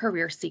and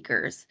career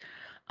seekers.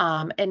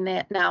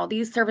 And now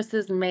these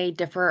services may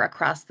differ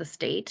across the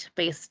state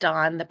based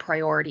on the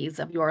priorities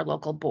of your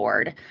local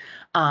board.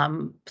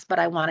 But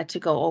I wanted to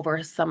go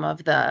over some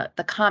of the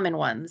common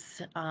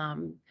ones.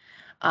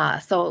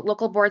 So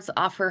local boards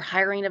offer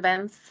hiring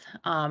events.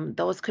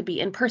 Those could be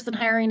in-person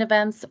hiring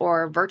events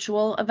or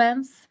virtual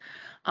events.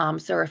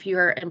 So if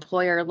you're an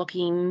employer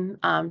looking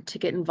to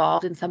get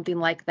involved in something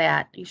like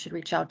that, you should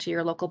reach out to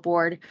your local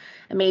board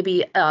and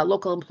maybe a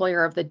local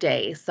employer of the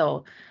day.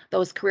 So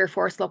those career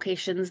force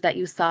locations that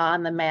you saw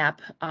on the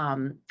map,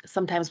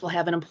 sometimes we'll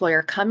have an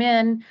employer come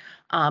in,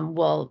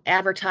 we'll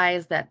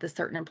advertise that the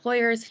certain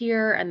employer is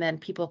here, and then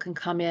people can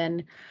come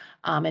in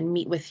and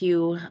meet with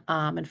you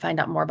and find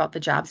out more about the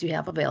jobs you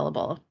have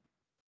available.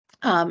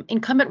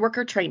 Incumbent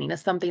worker training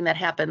is something that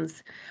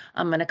happens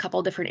in a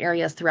couple different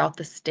areas throughout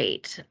the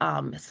state.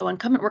 So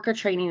incumbent worker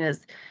training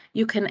is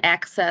you can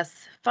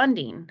access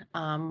funding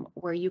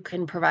where you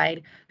can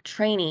provide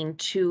training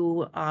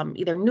to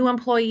either new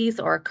employees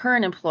or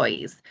current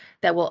employees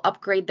that will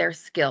upgrade their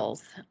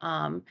skills.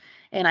 And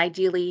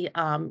ideally,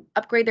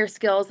 upgrade their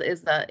skills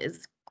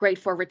is great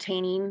for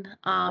retaining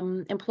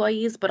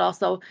employees, but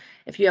also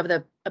if you have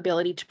the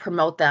ability to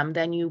promote them,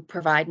 then you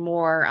provide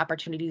more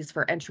opportunities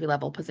for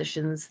entry-level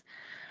positions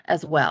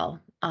as well.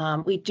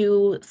 We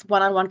do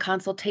one-on-one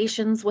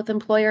consultations with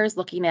employers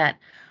looking at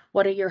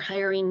what are your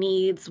hiring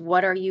needs,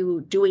 what are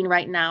you doing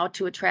right now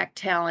to attract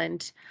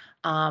talent,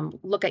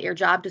 look at your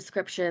job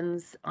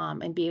descriptions,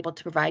 and be able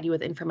to provide you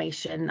with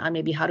information on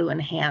maybe how to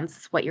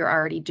enhance what you're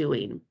already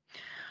doing.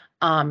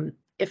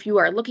 If you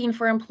are looking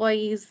for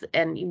employees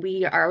and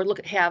we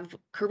have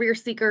career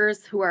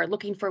seekers who are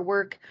looking for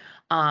work,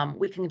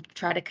 we can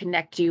try to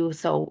connect you,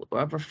 so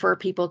refer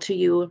people to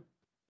you.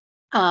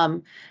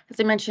 As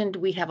I mentioned,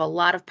 we have a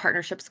lot of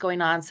partnerships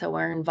going on, so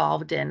we're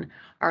involved in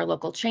our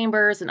local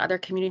chambers and other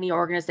community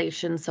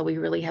organizations, so we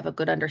really have a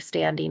good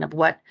understanding of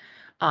what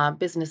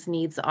business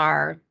needs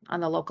are on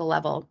the local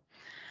level.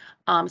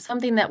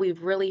 Something that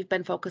we've really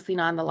been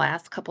focusing on the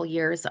last couple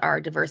years are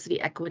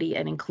diversity, equity,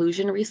 and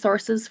inclusion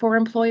resources for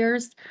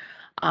employers.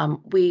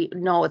 We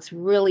know it's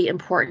really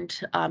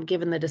important,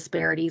 given the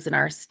disparities in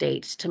our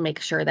state, to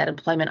make sure that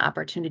employment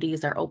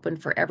opportunities are open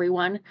for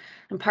everyone.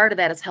 And part of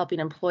that is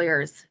helping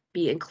employers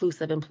be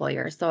inclusive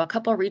employers. So a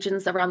couple of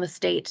regions around the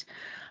state,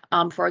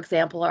 for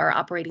example, are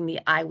operating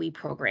the IWE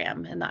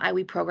program. And the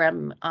IWE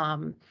program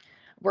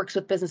works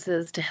with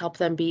businesses to help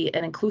them be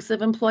an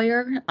inclusive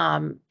employer.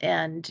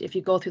 And if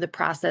you go through the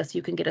process,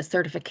 you can get a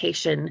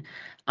certification,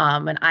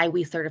 an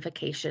IWE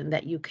certification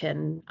that you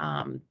can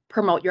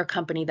promote your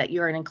company that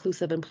you're an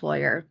inclusive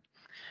employer.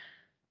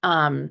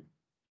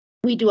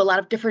 We do a lot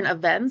of different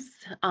events.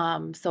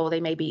 So they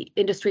may be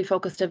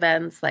industry-focused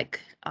events like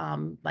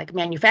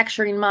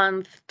Manufacturing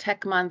Month,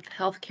 Tech Month,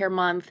 Healthcare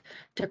Month,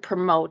 to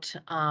promote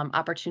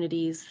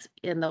opportunities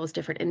in those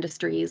different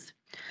industries.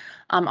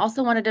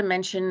 Also wanted to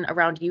mention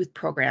around youth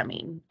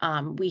programming.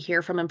 We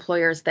hear from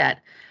employers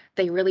that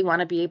they really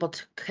want to be able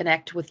to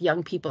connect with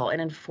young people and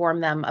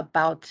inform them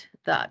about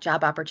the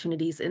job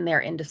opportunities in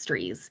their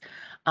industries.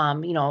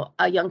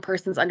 A young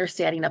person's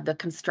understanding of the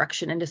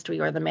construction industry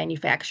or the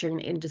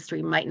manufacturing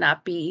industry might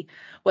not be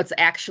what's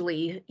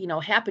actually,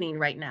 happening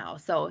right now.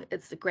 So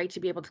it's great to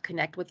be able to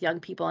connect with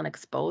young people and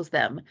expose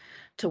them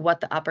to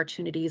what the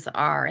opportunities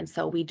are. And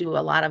so we do a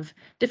lot of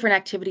different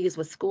activities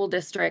with school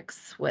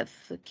districts,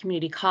 with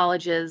community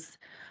colleges,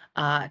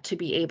 to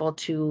be able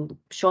to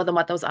show them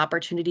what those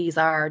opportunities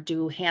are,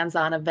 do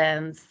hands-on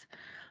events,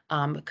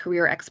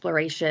 career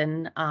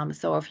exploration.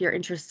 So if you're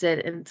interested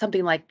in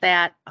something like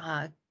that,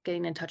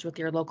 getting in touch with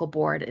your local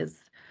board is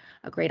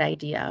a great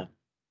idea.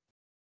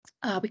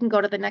 We can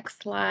go to the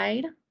next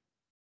slide.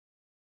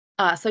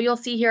 So you'll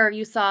see here,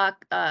 you saw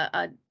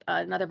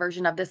another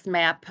version of this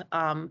map.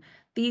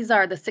 These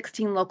are the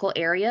 16 local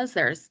areas.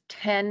 There's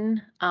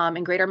 10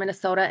 in Greater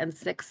Minnesota and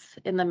 6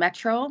 in the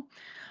metro.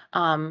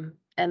 And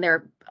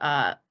they're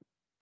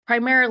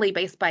primarily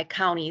based by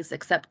counties,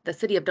 except the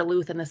city of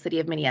Duluth and the city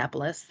of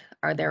Minneapolis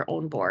are their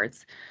own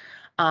boards.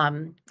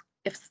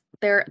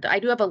 I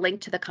do have a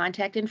link to the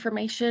contact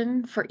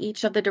information for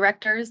each of the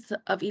directors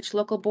of each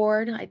local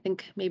board. I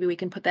think maybe we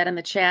can put that in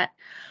the chat.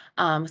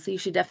 So you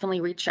should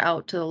definitely reach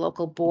out to the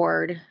local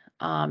board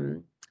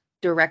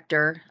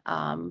director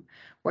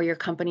where your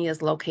company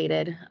is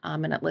located,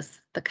 and it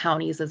lists the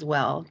counties as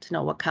well to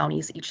know what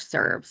counties each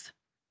serves.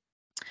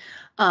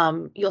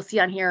 You'll see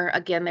on here,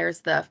 again,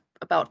 there's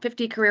about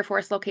 50 career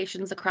force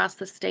locations across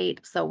the state,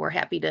 so we're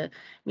happy to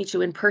meet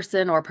you in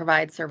person or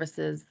provide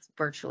services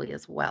virtually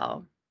as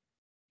well.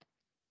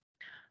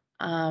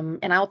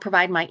 And I'll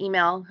provide my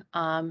email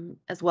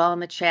as well in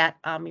the chat.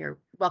 You're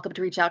welcome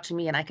to reach out to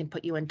me and I can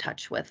put you in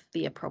touch with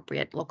the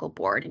appropriate local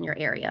board in your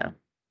area.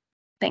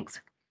 Thanks.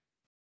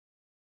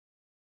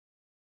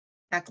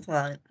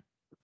 Excellent.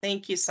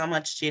 Thank you so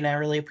much, Gina. I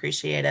really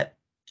appreciate it.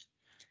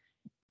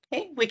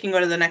 Okay, we can go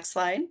to the next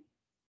slide.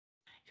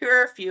 Here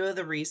are a few of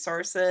the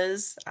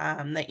resources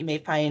that you may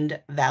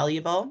find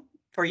valuable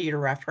for you to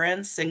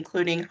reference,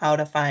 including how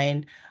to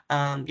find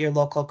your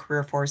local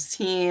career force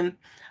team,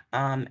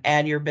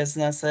 add your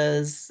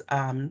business's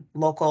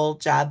local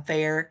job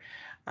fair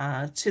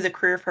to the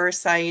career force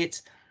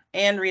site,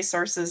 and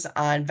resources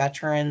on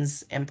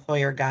Veterans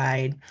Employer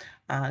Guide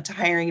to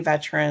hiring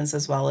veterans,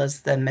 as well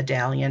as the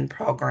Medallion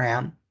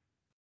program.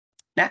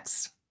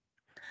 Next.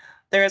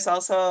 There is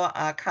also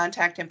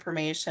contact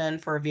information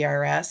for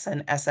VRS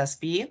and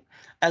SSB,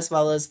 as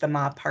well as the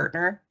MOB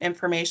partner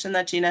information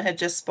that Gina had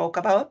just spoke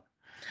about.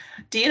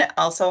 Dean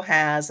also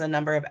has a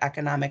number of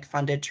economic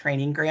funded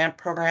training grant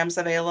programs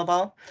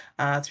available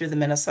through the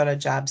Minnesota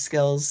Job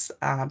Skills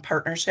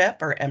Partnership,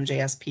 or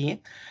MJSP,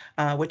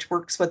 which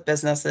works with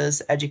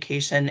businesses,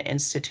 education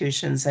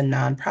institutions, and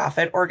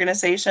nonprofit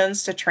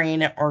organizations to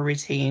train or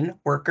retain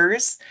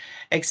workers,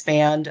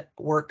 expand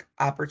work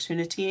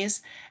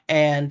opportunities,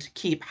 and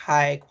keep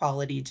high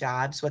quality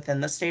jobs within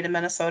the state of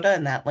Minnesota.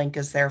 And that link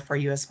is there for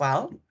you as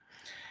well.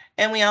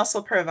 And we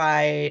also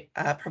provided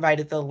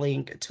the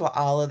link to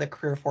all of the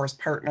career force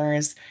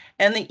partners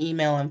and the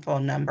email and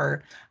phone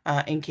number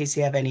in case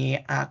you have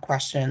any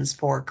questions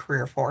for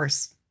career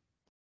force.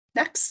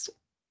 Next.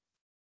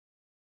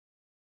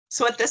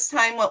 So at this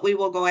time, what we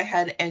will go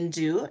ahead and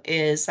do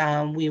is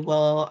we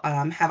will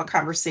have a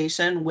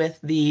conversation with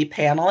the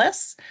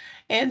panelists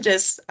and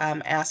just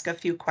ask a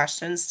few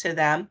questions to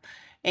them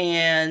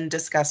and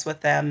discuss with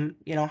them,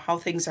 how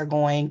things are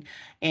going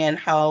and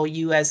how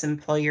you as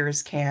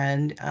employers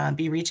can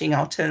be reaching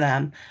out to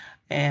them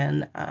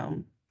and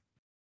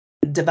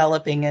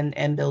developing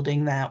and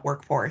building that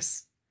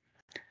workforce.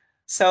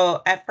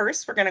 So at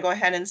first, we're going to go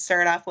ahead and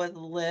start off with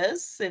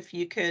Liz. If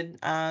you could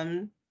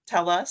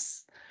tell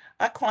us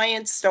a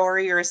client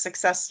story or a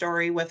success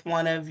story with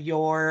one of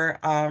your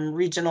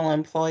regional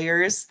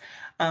employers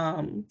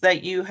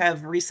that you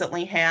have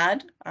recently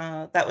had,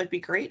 that would be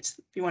great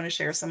if you want to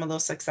share some of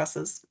those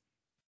successes.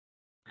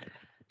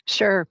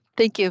 Sure,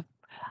 thank you.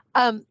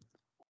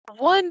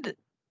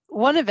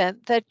 One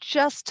event that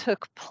just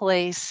took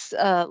place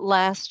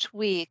last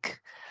week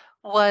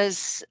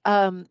was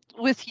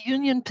with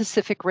Union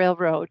Pacific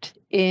Railroad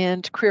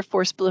and Career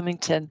Force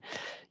Bloomington.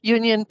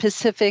 Union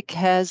Pacific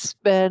has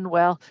been,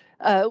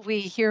 we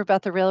hear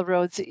about the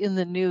railroads in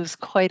the news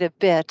quite a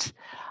bit,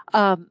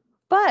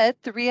 but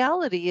the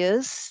reality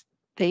is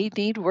they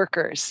need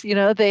workers.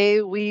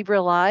 We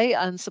rely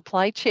on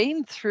supply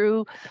chain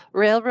through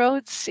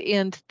railroads,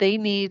 and they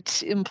need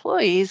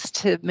employees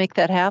to make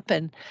that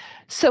happen.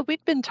 So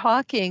we'd been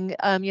talking,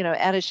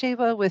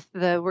 Adasheva with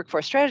the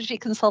Workforce Strategy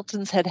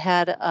Consultants had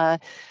a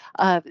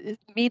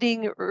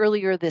meeting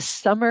earlier this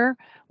summer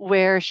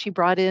where she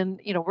brought in,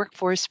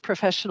 workforce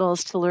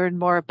professionals to learn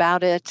more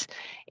about it.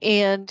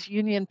 And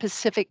Union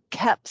Pacific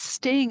kept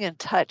staying in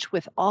touch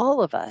with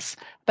all of us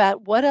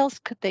about what else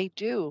could they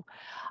do.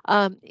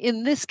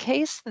 In this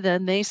case,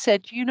 then they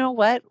said, you know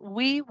what,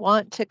 we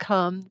want to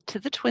come to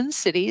the Twin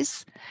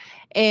Cities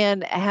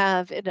and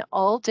have an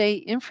all-day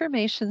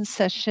information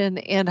session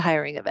and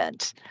hiring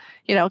event.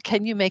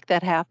 Can you make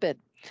that happen?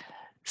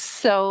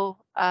 So,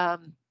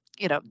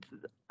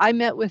 I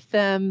met with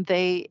them.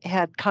 They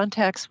had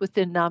contacts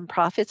within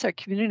nonprofits, our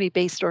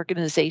community-based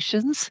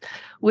organizations,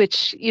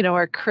 which,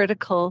 are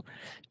critical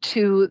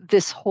to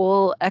this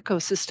whole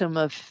ecosystem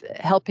of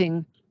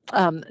helping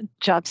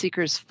job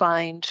seekers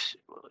find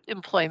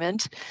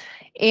employment.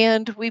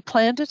 And we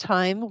planned a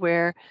time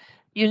where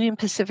Union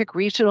Pacific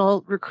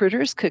regional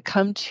recruiters could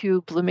come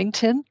to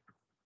Bloomington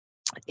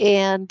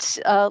and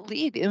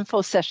lead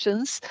info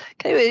sessions.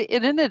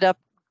 It ended up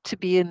to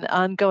be an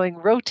ongoing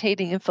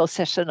rotating info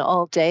session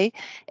all day,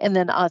 and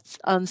then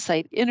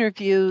on-site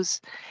interviews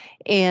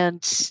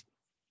and,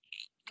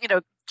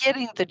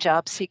 getting the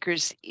job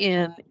seekers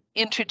in,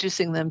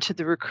 introducing them to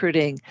the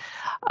recruiting.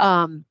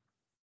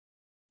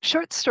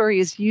 Short story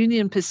is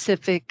Union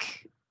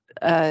Pacific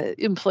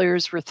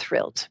employers were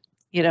thrilled.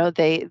 You know,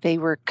 they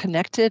were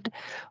connected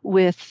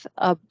with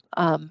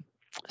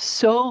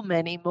so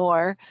many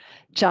more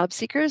job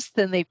seekers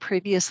than they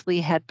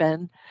previously had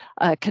been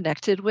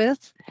connected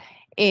with.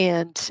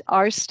 And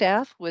our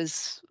staff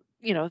was,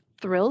 you know,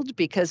 thrilled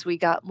because we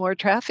got more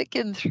traffic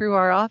in through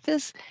our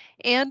office,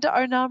 and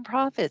our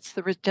nonprofits,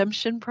 the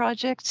Redemption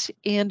Project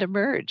and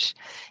Emerge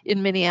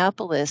in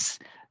Minneapolis,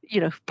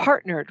 you know,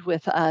 partnered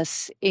with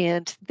us,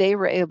 and they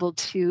were able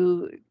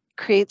to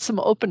create some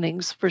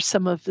openings for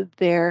some of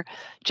their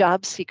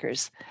job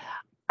seekers.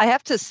 I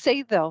have to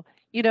say, though,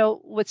 you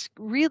know, what's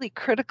really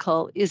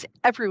critical is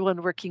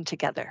everyone working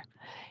together.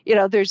 You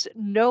know, there's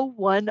no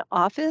one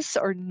office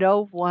or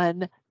no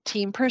one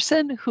team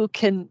person who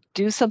can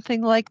do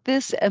something like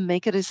this and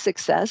make it a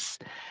success.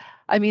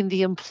 I mean,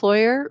 the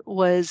employer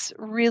was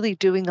really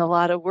doing a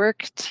lot of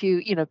work to,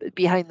 you know,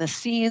 behind the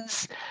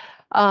scenes.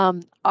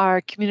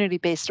 Our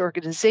community-based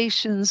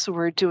organizations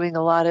were doing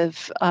a lot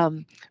of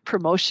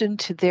promotion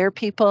to their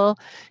people.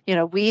 You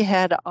know, we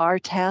had our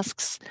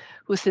tasks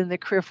within the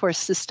career force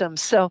system.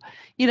 So,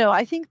 you know,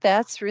 I think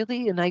that's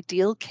really an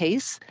ideal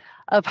case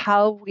of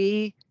how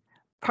we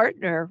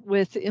partner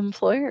with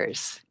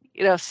employers.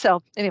 You know,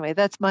 so anyway,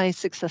 that's my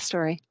success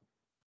story.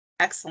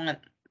 Excellent.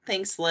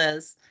 Thanks,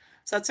 Liz.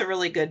 So that's a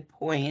really good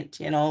point,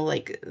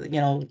 like,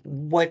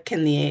 what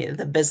can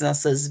the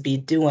businesses be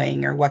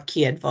doing, or what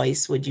key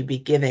advice would you be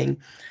giving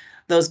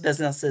those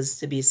businesses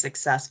to be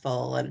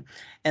successful,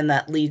 and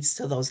that leads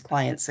to those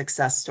client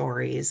success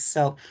stories.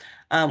 So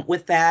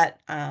with that,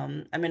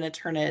 I'm going to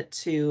turn it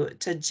to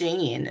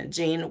Jane.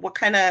 Jane, what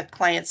kind of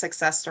client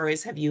success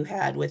stories have you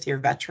had with your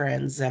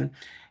veterans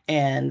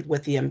and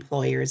with the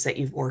employers that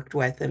you've worked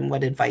with, and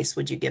what advice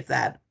would you give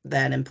that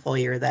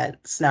employer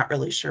that's not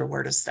really sure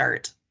where to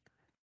start?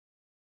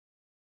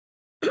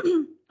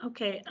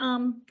 Okay.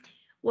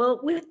 Well,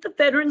 with the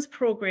veterans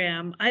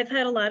program, I've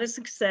had a lot of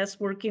success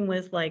working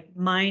with like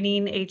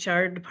mining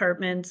HR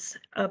departments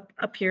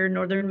up here in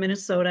northern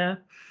Minnesota.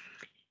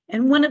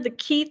 And one of the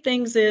key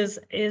things is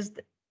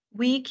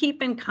we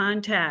keep in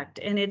contact,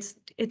 and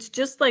it's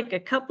just like a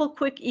couple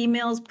quick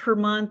emails per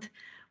month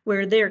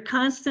where they're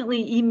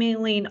constantly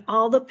emailing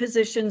all the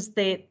positions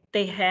they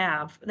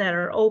have that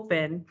are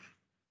open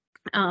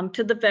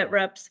to the vet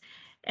reps,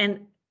 and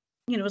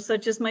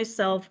such as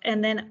myself.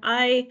 And then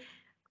I,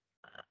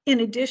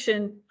 in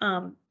addition,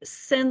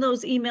 send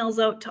those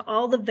emails out to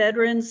all the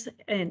veterans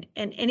and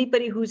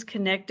anybody who's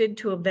connected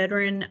to a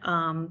veteran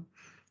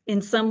in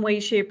some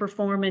way, shape, or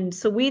form. And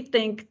so we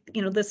think,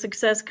 the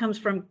success comes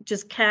from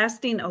just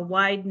casting a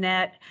wide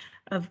net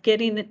of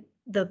getting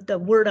the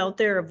word out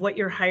there of what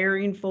you're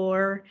hiring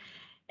for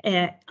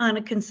on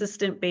a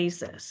consistent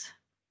basis.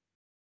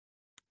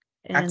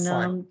 And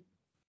Excellent.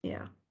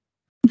 Yeah.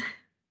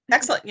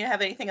 Excellent. You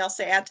have anything else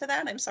to add to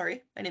that? I'm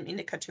sorry, I didn't mean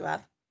to cut you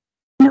off.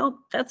 Nope,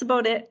 that's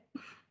about it.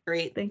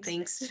 Great.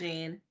 Thanks,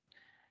 Jane.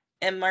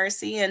 And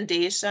Marcy and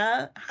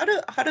Daisha,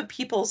 how do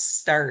people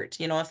start?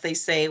 If they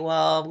say,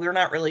 well, we're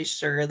not really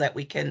sure that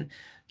we can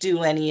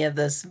do any of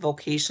this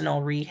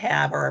vocational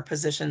rehab, or our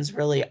positions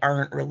really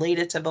aren't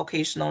related to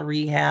vocational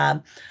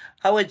rehab,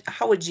 how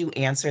would you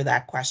answer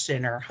that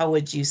question? Or how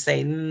would you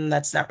say,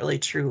 that's not really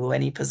true,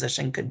 any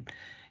position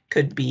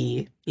could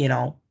be,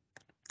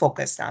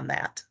 focused on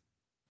that?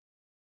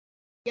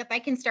 Yep, I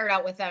can start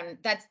out with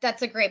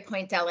that's a great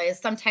point, Della. Is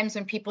sometimes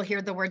when people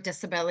hear the word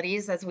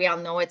disabilities, as we all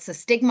know, it's a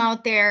stigma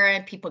out there,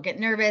 and people get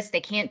nervous.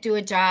 They can't do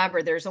a job,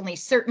 or there's only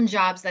certain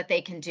jobs that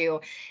they can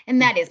do,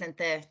 and that isn't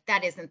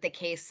the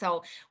case.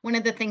 So one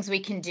of the things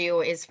we can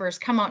do is first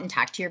come out and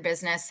talk to your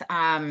business,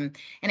 and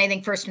I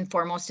think first and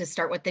foremost is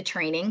start with the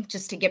training,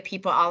 just to get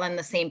people all on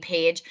the same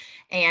page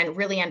and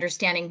really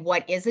understanding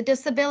what is a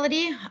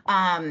disability.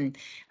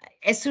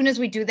 As soon as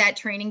we do that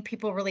training,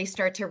 people really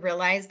start to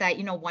realize that,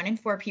 1 in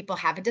 4 people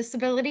have a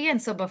disability. And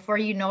so before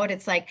you know it,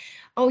 it's like,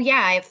 oh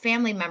yeah, I have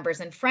family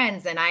members and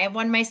friends, and I have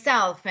one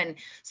myself. And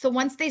so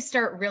once they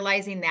start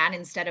realizing that,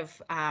 instead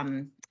of,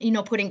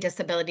 putting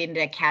disability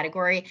into a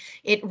category,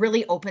 it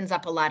really opens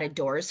up a lot of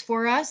doors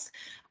for us.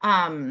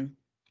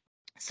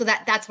 So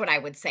that's what I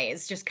would say,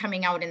 is just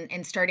coming out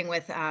and starting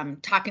with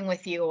talking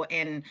with you,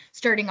 and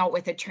starting out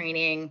with a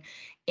training,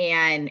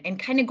 and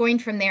kind of going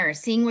from there,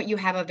 seeing what you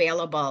have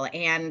available.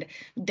 And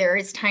there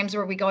is times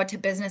where we go out to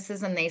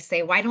businesses and they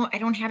say, I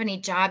don't have any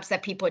jobs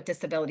that people with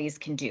disabilities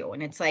can do.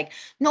 And it's like,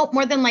 nope,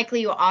 more than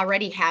likely you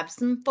already have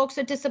some folks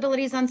with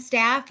disabilities on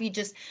staff. You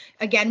just,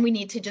 again, we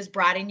need to just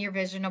broaden your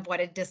vision of what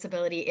a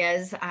disability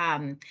is.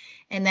 And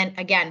then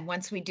again,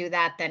 once we do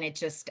that, then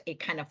it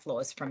kind of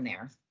flows from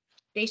there.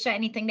 Daisha,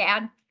 anything to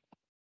add?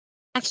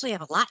 Actually, I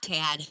have a lot to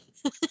add.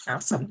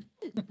 Awesome.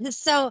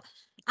 So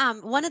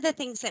one of the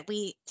things that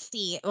we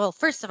see, well,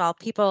 first of all,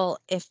 people,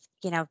 if,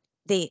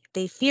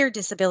 they fear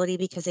disability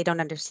because they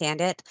don't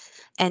understand it.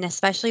 And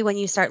especially when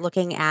you start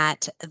looking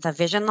at the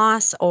vision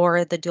loss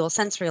or the dual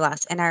sensory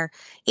loss, and our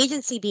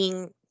agency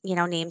being,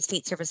 named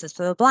State Services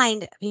for the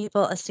Blind,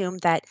 people assume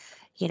that,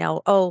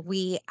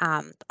 we,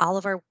 all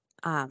of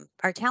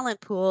our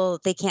talent pool,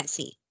 they can't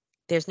see.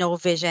 There's no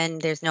vision,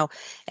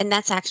 and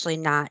that's actually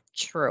not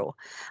true.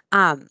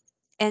 And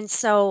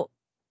so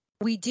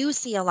we do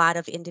see a lot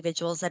of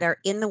individuals that are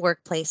in the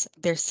workplace,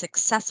 they're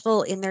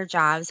successful in their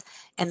jobs,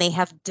 and they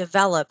have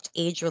developed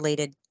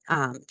age-related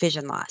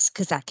vision loss,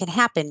 because that can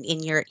happen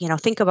in your,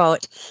 think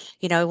about,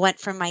 I went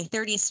from my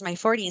 30s to my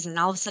 40s, and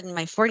all of a sudden in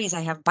my 40s,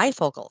 I have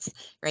bifocals,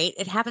 right?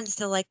 It happens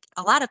to like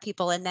a lot of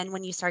people. And then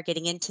when you start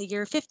getting into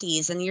your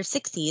 50s and your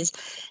 60s,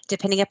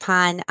 depending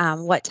upon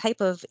what type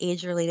of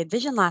age-related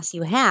vision loss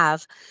you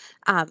have,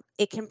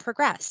 it can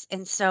progress.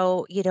 And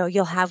so,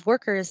 you'll have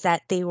workers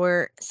that they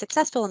were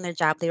successful in their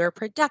job, they were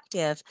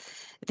productive,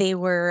 they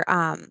were,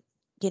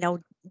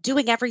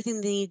 doing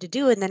everything they need to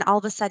do. And then all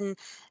of a sudden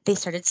they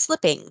started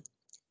slipping.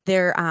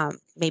 They're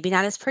maybe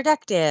not as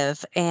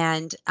productive,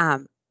 and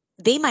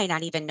they might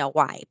not even know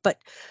why. But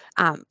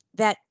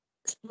that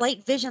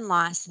slight vision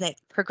loss that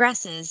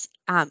progresses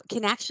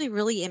can actually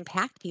really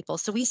impact people.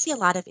 So we see a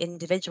lot of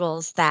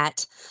individuals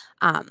that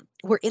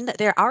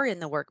they are in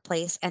the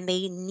workplace, and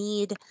they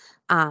need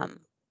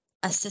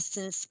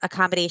assistance,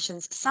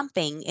 accommodations,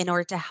 something in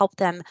order to help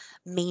them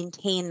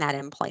maintain that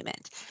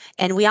employment.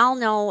 And we all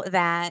know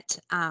that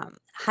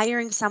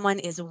hiring someone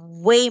is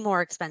way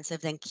more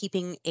expensive than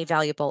keeping a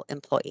valuable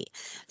employee.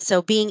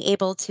 So being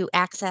able to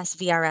access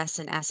VRS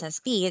and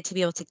SSB to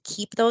be able to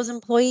keep those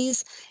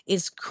employees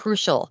is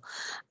crucial.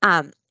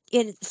 And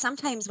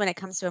sometimes when it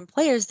comes to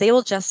employers, they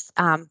will just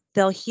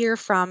they'll hear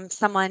from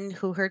someone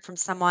who heard from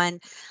someone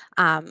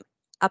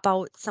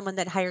about someone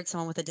that hired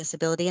someone with a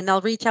disability, and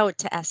they'll reach out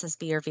to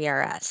SSB or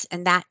VRS.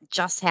 And that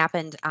just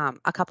happened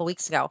a couple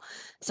weeks ago.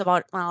 So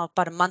about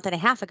a month and a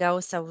half ago.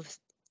 So,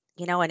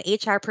 an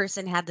HR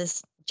person had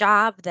this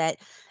job that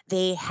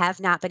they have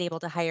not been able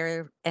to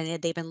hire,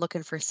 and they've been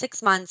looking for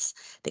 6 months.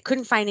 They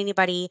couldn't find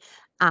anybody.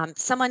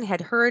 Someone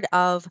had heard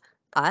of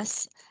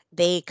us.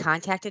 They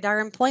contacted our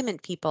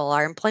employment people.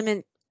 Our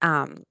employment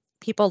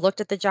people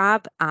looked at the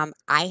job.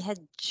 I had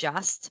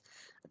just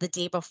the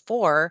day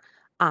before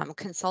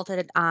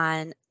consulted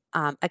on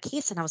a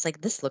case, and I was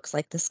like, this looks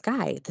like this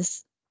guy,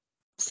 this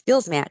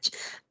skills match.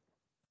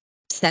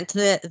 Sent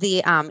to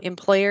the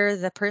employer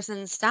the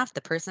person's stuff.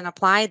 The person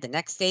applied. The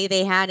next day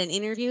they had an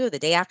interview. The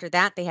day after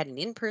that they had an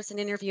in-person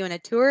interview and a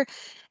tour,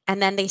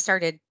 and then they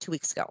started 2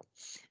 weeks ago.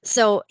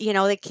 So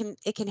it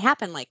can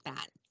happen like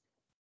that.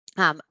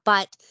 And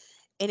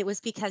it was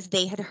because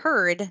they had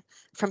heard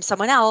from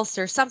someone else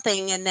or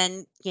something, and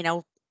then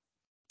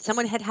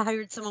someone had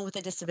hired someone with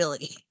a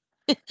disability.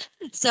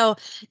 So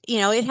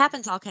it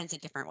happens all kinds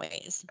of different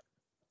ways.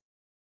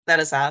 That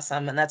is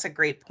awesome. And that's a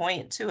great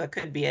point too. It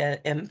could be an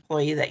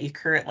employee that you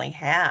currently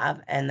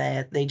have and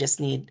that they just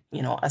need,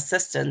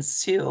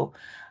 assistance to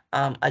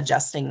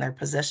adjusting their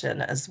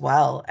position, as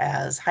well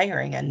as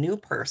hiring a new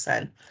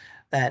person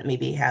that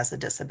maybe has a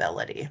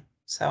disability.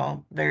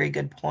 So very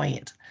good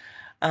point.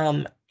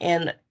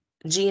 And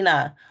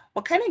Gina,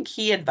 what kind of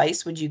key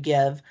advice would you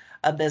give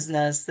a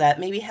business that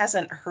maybe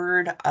hasn't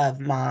heard of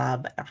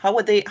MOB?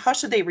 How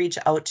should they reach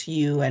out to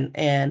you?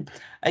 And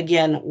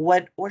again,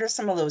 what are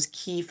some of those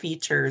key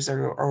features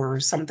or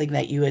something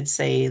that you would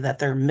say that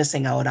they're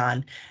missing out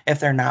on if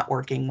they're not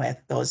working with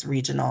those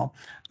regional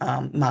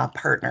MOB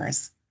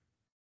partners?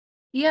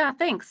 Yeah,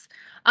 thanks.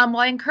 Well,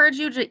 I encourage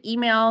you to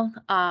email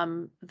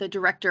the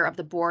director of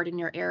the board in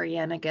your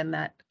area. And again,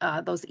 that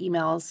those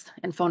emails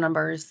and phone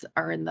numbers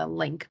are in the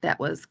link that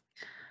was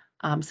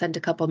sent a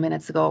couple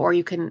minutes ago, or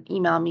you can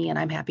email me and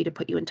I'm happy to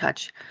put you in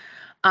touch.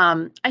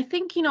 I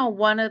think,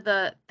 one of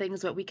the things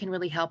that we can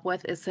really help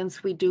with is,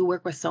 since we do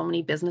work with so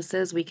many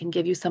businesses, we can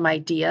give you some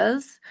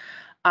ideas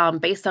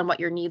based on what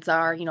your needs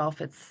are.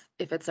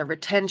 If it's a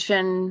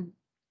retention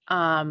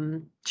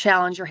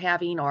challenge you're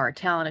having, or a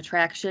talent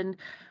attraction,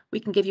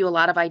 we can give you a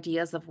lot of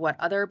ideas of what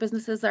other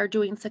businesses are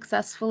doing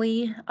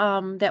successfully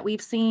that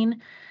we've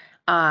seen.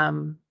 I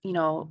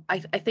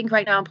think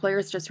right now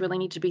employers just really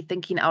need to be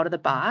thinking out of the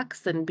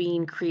box and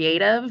being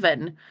creative,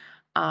 and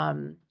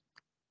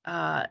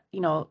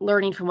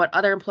learning from what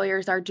other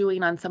employers are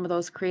doing on some of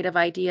those creative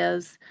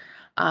ideas.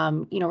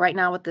 Right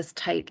now with this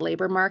tight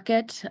labor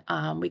market,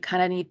 we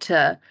kind of need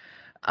to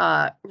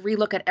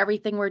relook at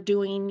everything we're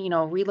doing,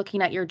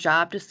 relooking at your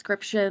job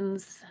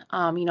descriptions.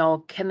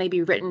 Can they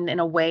be written in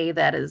a way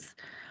that is,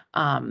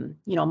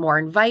 more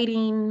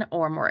inviting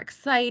or more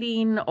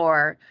exciting?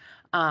 Or,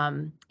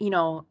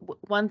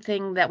 one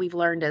thing that we've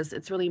learned is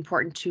it's really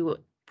important to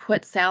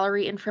put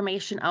salary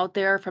information out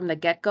there from the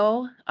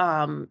get-go.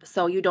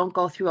 So you don't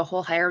go through a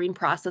whole hiring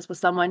process with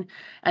someone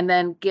and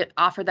then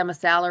offer them a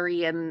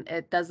salary and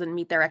it doesn't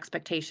meet their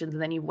expectations,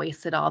 and then you've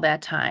wasted all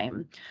that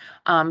time.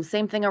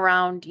 Same thing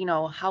around,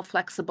 how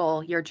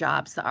flexible your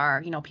jobs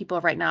are.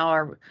 People right now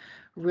are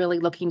really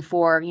looking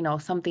for,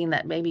 something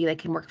that maybe they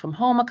can work from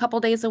home a couple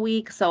days a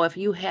week. So if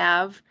you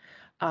have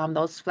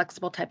those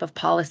flexible type of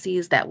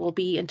policies, that will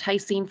be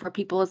enticing for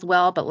people as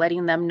well, but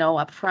letting them know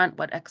upfront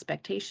what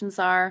expectations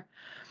are.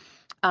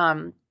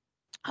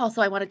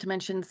 Also, I wanted to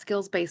mention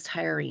skills-based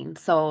hiring.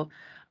 So,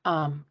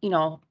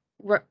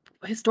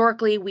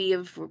 historically, we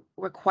have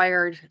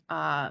required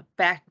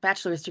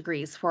bachelor's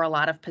degrees for a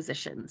lot of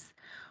positions.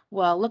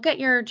 Well, look at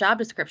your job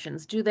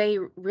descriptions. Do they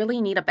really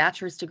need a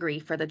bachelor's degree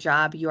for the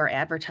job you are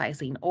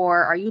advertising?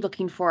 Or are you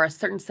looking for a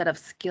certain set of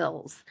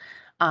skills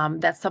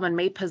that someone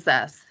may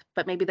possess,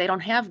 but maybe they don't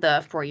have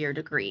the 4-year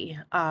degree?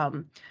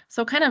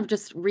 So kind of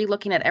just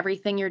re-looking at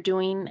everything you're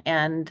doing,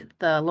 and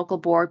the local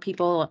board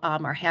people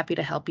are happy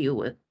to help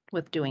you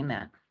with doing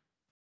that.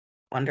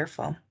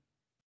 Wonderful.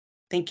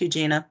 Thank you,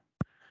 Gina.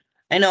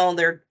 I know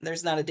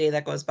there's not a day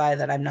that goes by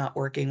that I'm not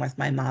working with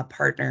my MOB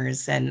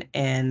partners and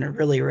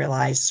really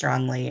rely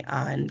strongly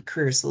on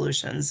Career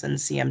Solutions and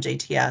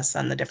CMJTS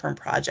on the different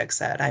projects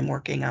that I'm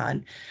working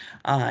on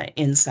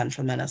in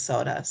central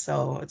Minnesota.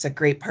 So it's a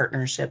great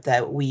partnership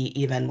that we,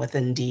 even with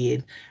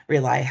Indeed,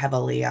 rely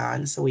heavily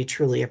on. So we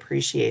truly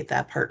appreciate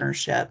that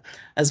partnership,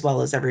 as well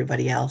as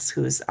everybody else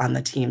who's on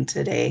the team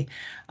today,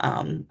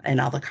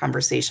 and all the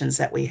conversations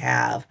that we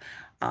have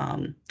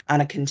on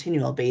a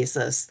continual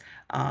basis.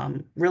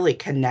 Really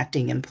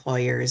connecting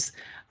employers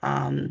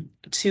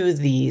to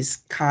these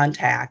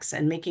contacts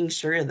and making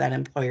sure that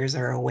employers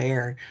are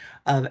aware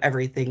of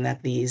everything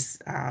that these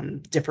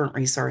different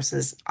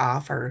resources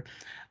offer,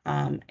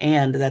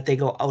 and that they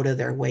go out of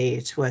their way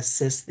to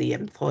assist the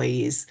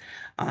employees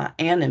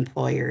and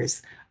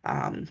employers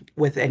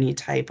with any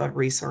type of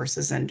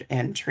resources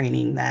and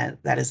training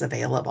that is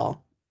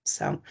available.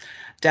 So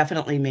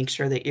definitely make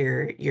sure that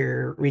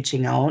you're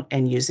reaching out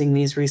and using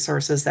these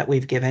resources that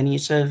we've given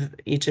each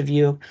of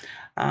you,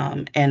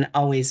 and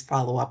always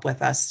follow up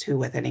with us too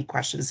with any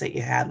questions that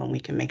you have, and we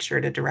can make sure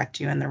to direct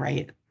you in the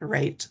right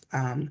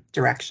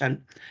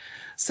direction.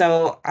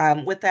 So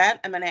with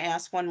that, I'm going to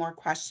ask one more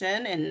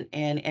question, and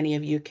any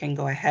of you can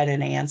go ahead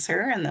and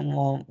answer, and then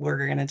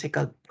we're going to take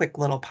a quick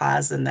little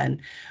pause and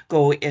then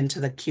go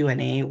into the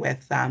Q&A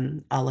with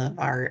all of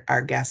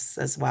our guests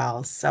as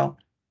well.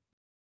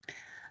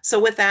 So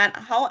with that,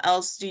 how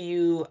else do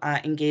you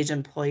engage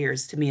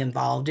employers to be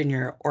involved in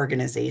your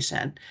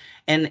organization?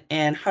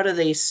 And how do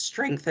they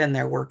strengthen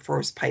their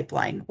workforce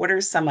pipeline? What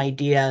are some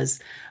ideas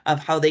of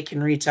how they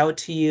can reach out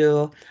to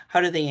you?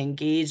 How do they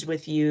engage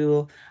with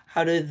you?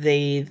 How do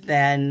they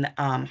then,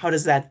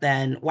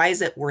 why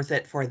is it worth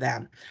it for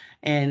them?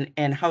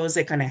 And how is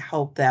it going to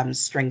help them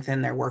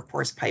strengthen their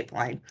workforce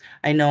pipeline?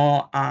 I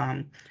know,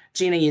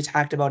 Gina, you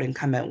talked about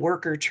incumbent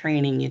worker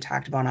training, you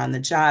talked about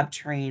on-the-job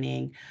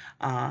training.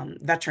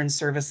 Veteran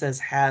Services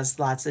has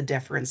lots of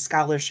different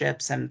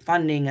scholarships and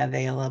funding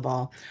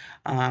available.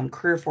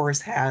 Career Force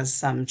has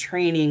some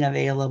training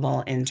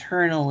available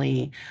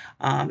internally.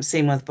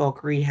 Same with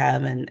Voc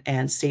Rehab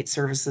and State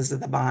Services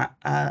of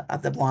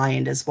the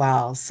Blind as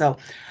well. So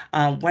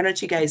why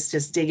don't you guys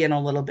just dig in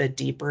a little bit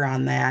deeper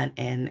on that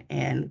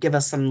and give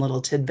us some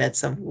little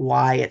tidbits of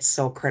why it's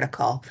so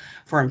critical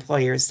for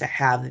employers to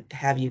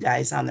have you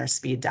guys on their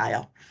speed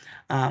dial.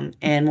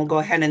 And we'll go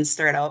ahead and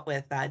start out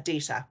with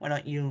Daisha. Why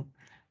don't you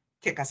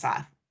kick us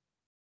off?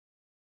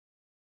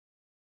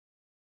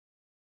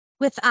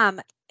 With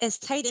as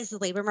tight as the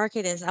labor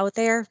market is out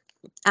there,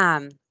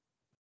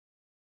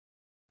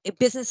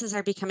 businesses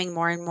are becoming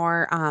more and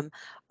more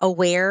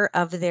aware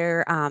of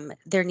their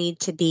need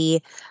to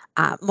be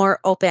more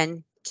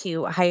open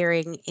to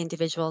hiring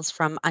individuals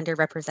from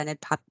underrepresented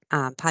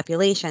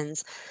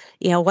populations.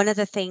 You know, one of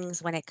the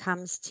things when it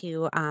comes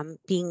to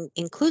being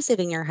inclusive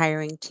in your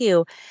hiring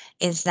too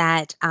is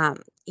that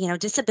you know,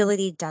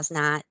 disability does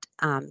not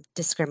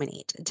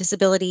discriminate.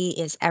 Disability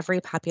is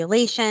every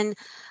population.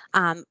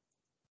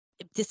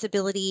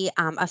 Disability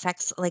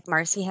affects, like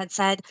Marcy had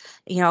said,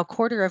 you know, a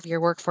quarter of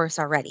your workforce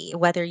already,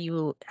 whether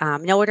you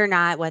know it or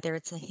not, whether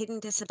it's a hidden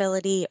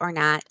disability or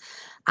not.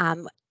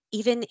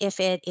 Even if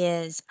it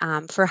is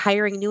for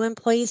hiring new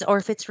employees, or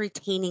if it's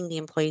retaining the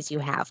employees you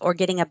have, or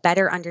getting a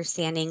better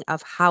understanding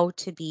of how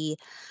to be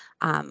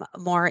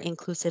more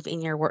inclusive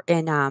in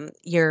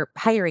your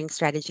hiring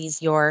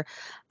strategies, your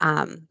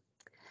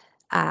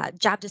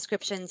job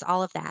descriptions,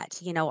 all of that.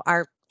 You know,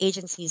 our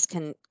agencies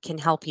can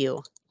help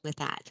you with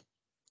that.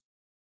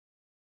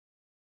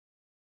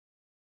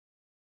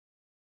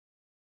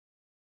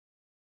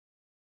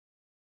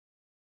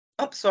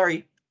 Oh,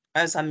 sorry,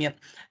 I was on mute.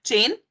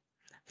 Jane,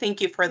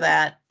 thank you for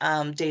that,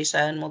 Daisha,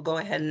 and we'll go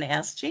ahead and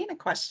ask Jane a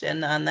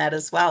question on that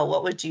as well.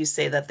 What would you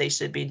say that they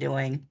should be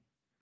doing?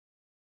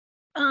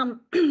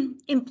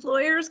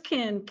 Employers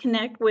can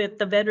connect with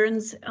the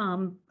veterans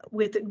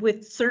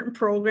with certain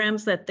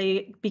programs that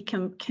they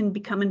can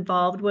become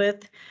involved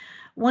with.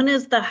 One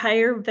is the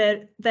Hire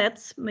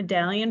Vets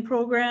Medallion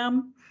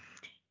Program,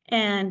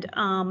 and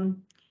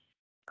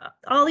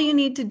all you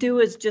need to do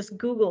is just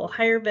Google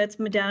Hire Vets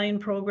Medallion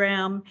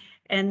Program,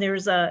 and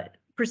there's a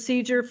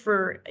procedure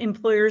for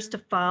employers to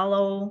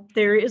follow.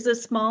 There is a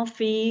small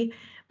fee,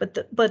 but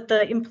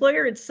the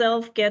employer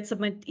itself gets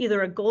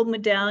either a gold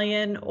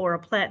medallion or a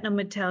platinum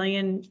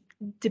medallion,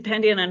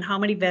 depending on how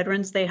many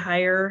veterans they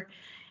hire.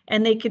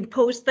 And they can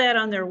post that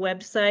on their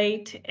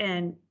website,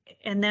 and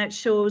that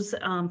shows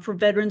for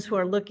veterans who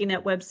are looking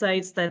at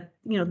websites that,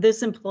 you know,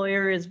 this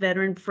employer is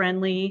veteran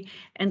friendly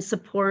and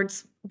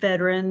supports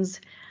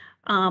veterans.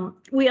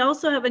 We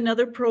also have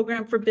another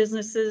program for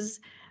businesses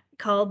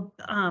called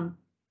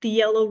the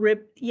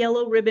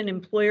Yellow Ribbon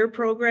Employer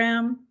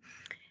Program.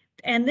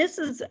 And this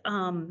is,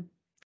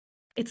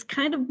 it's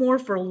kind of more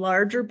for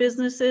larger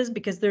businesses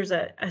because there's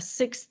a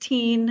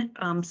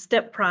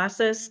 16-step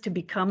process to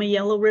become a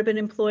Yellow Ribbon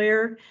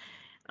Employer.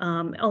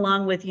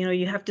 Along with,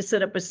 you have to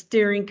set up a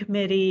steering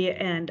committee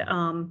and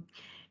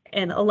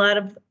a lot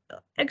of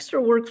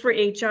extra work for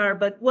HR,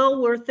 but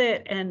well worth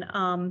it. And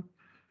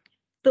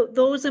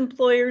those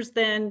employers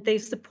then, they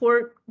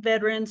support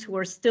veterans who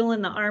are still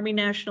in the Army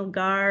National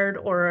Guard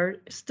or are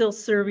still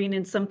serving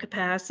in some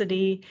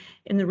capacity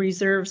in the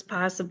reserves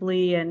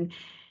possibly. And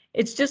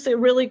it's just a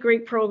really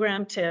great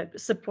program to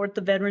support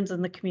the veterans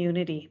in the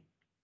community.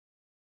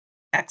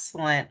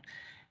 Excellent.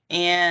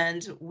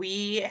 And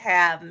we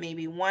have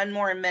maybe one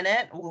more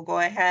minute. We'll go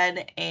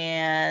ahead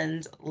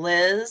and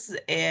Liz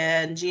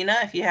and Gina,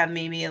 if you have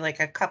maybe like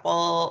a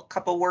couple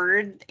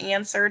word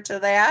answer to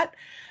that.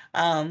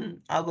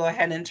 I'll go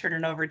ahead and turn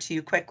it over to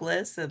you quick,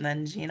 Liz, and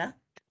then Gina.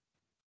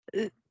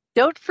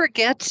 Don't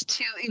forget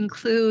to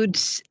include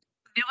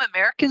new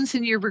Americans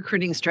in your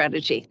recruiting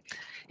strategy.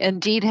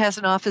 Indeed has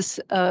an Office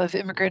of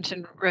Immigrant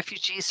and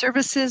Refugee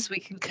Services. We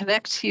can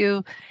connect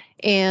you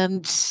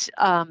and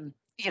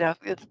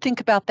think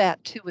about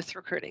that too with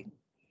recruiting.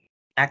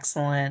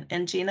 Excellent.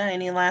 And Gina,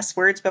 any last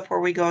words before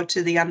we go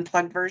to the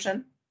unplugged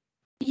version?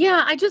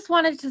 Yeah, I just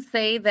wanted to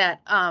say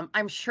that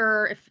I'm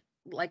sure if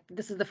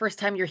this is the first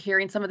time you're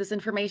hearing some of this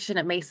information,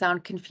 it may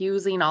sound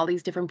confusing, all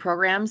these different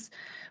programs.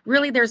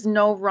 Really, there's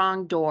no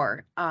wrong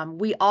door.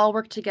 We all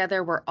work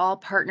together. We're all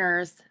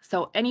partners.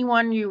 So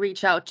anyone you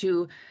reach out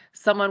to,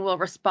 someone will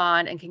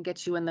respond and can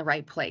get you in the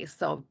right place.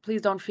 So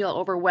please don't feel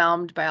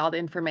overwhelmed by all the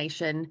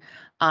information.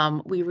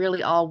 We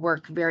really all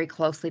work very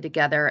closely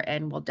together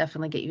and we'll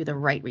definitely get you the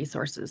right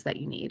resources that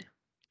you need.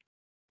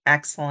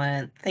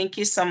 Excellent. Thank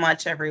you so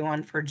much,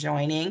 everyone, for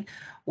joining.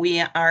 We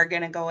are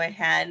going to go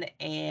ahead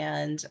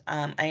and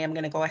I am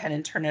going to go ahead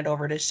and turn it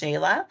over to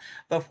Shayla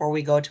before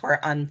we go to our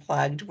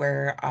unplugged,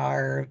 where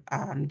our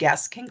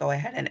guests can go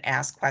ahead and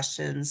ask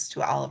questions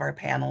to all of our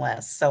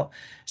panelists. So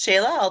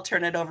Shayla, I'll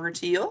turn it over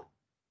to you.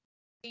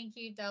 Thank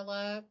you,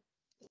 Della.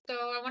 So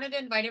I wanted to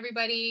invite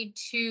everybody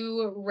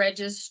to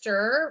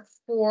register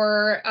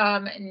for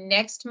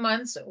next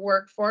month's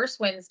Workforce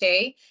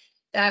Wednesday.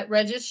 That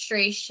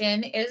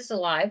registration is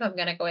live. I'm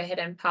going to go ahead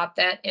and pop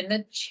that in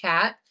the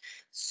chat.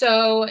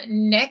 So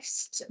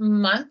next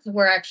month,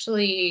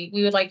 we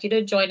would like you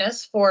to join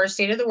us for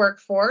State of the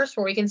Workforce,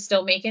 where we can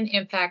still make an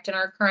impact in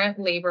our current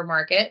labor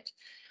market.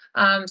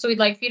 So we'd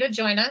like for you to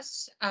join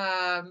us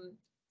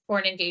for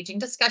an engaging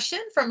discussion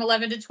from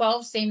 11 to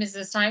 12, same as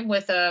this time,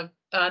 with a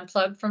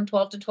unplugged from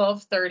 12 to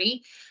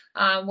 12:30.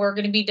 We're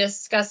going to be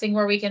discussing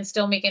where we can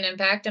still make an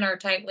impact in our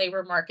tight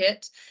labor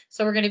market.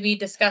 So we're going to be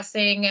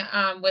discussing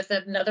with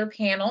another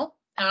panel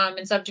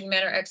and subject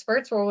matter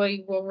experts, where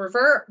we will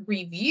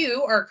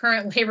review our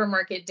current labor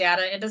market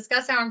data and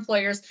discuss how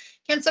employers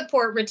can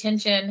support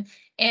retention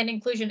and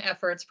inclusion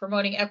efforts,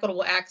 promoting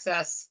equitable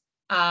access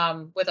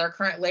with our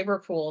current labor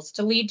pools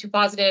to lead to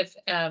positive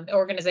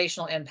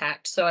organizational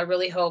impact. So I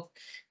really hope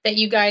that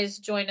you guys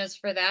join us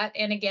for that.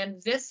 And again,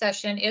 this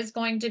session is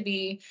going to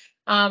be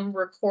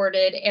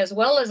recorded, as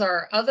well as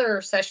our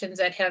other sessions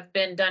that have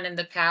been done in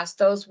the past.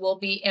 Those will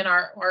be in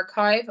our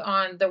archive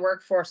on the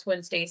Workforce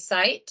Wednesday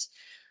site.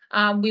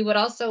 We would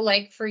also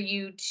like for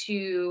you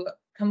to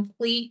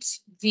complete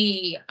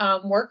the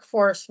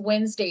Workforce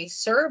Wednesday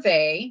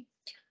survey.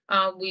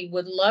 We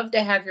would love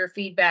to have your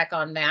feedback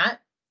on that.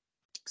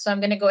 So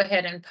I'm going to go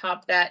ahead and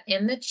pop that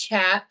in the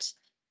chat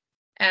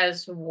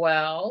as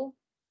well.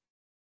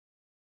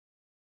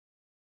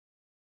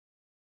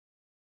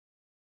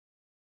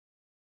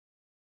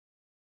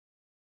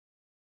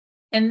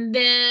 And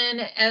then,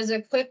 as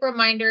a quick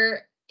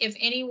reminder, if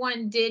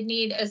anyone did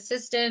need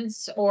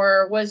assistance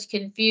or was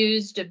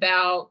confused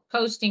about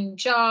posting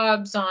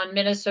jobs on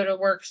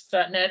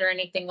minnesotaworks.net or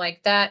anything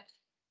like that,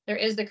 there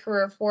is the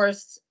Career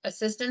Force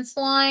Assistance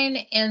line.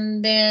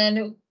 And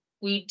then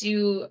we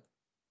do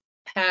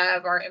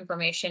have our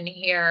information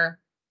here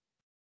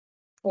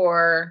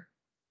for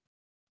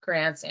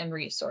grants and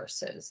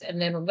resources.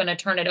 And then we're going to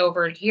turn it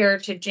over here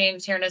to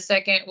James here in a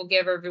second. We'll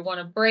give everyone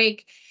a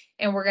break,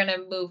 and we're going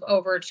to move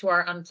over to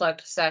our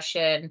unplugged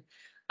session,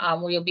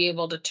 where you'll be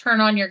able to turn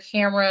on your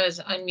cameras,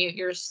 unmute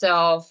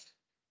yourself,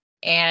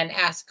 and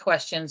ask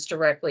questions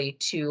directly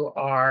to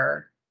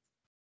our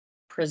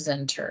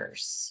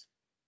presenters.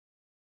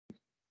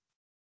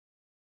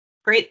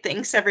 Great,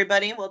 thanks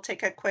everybody. We'll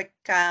take a quick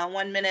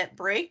 1-minute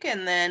break,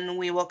 and then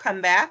we will come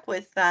back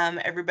with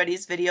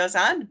everybody's videos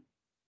on.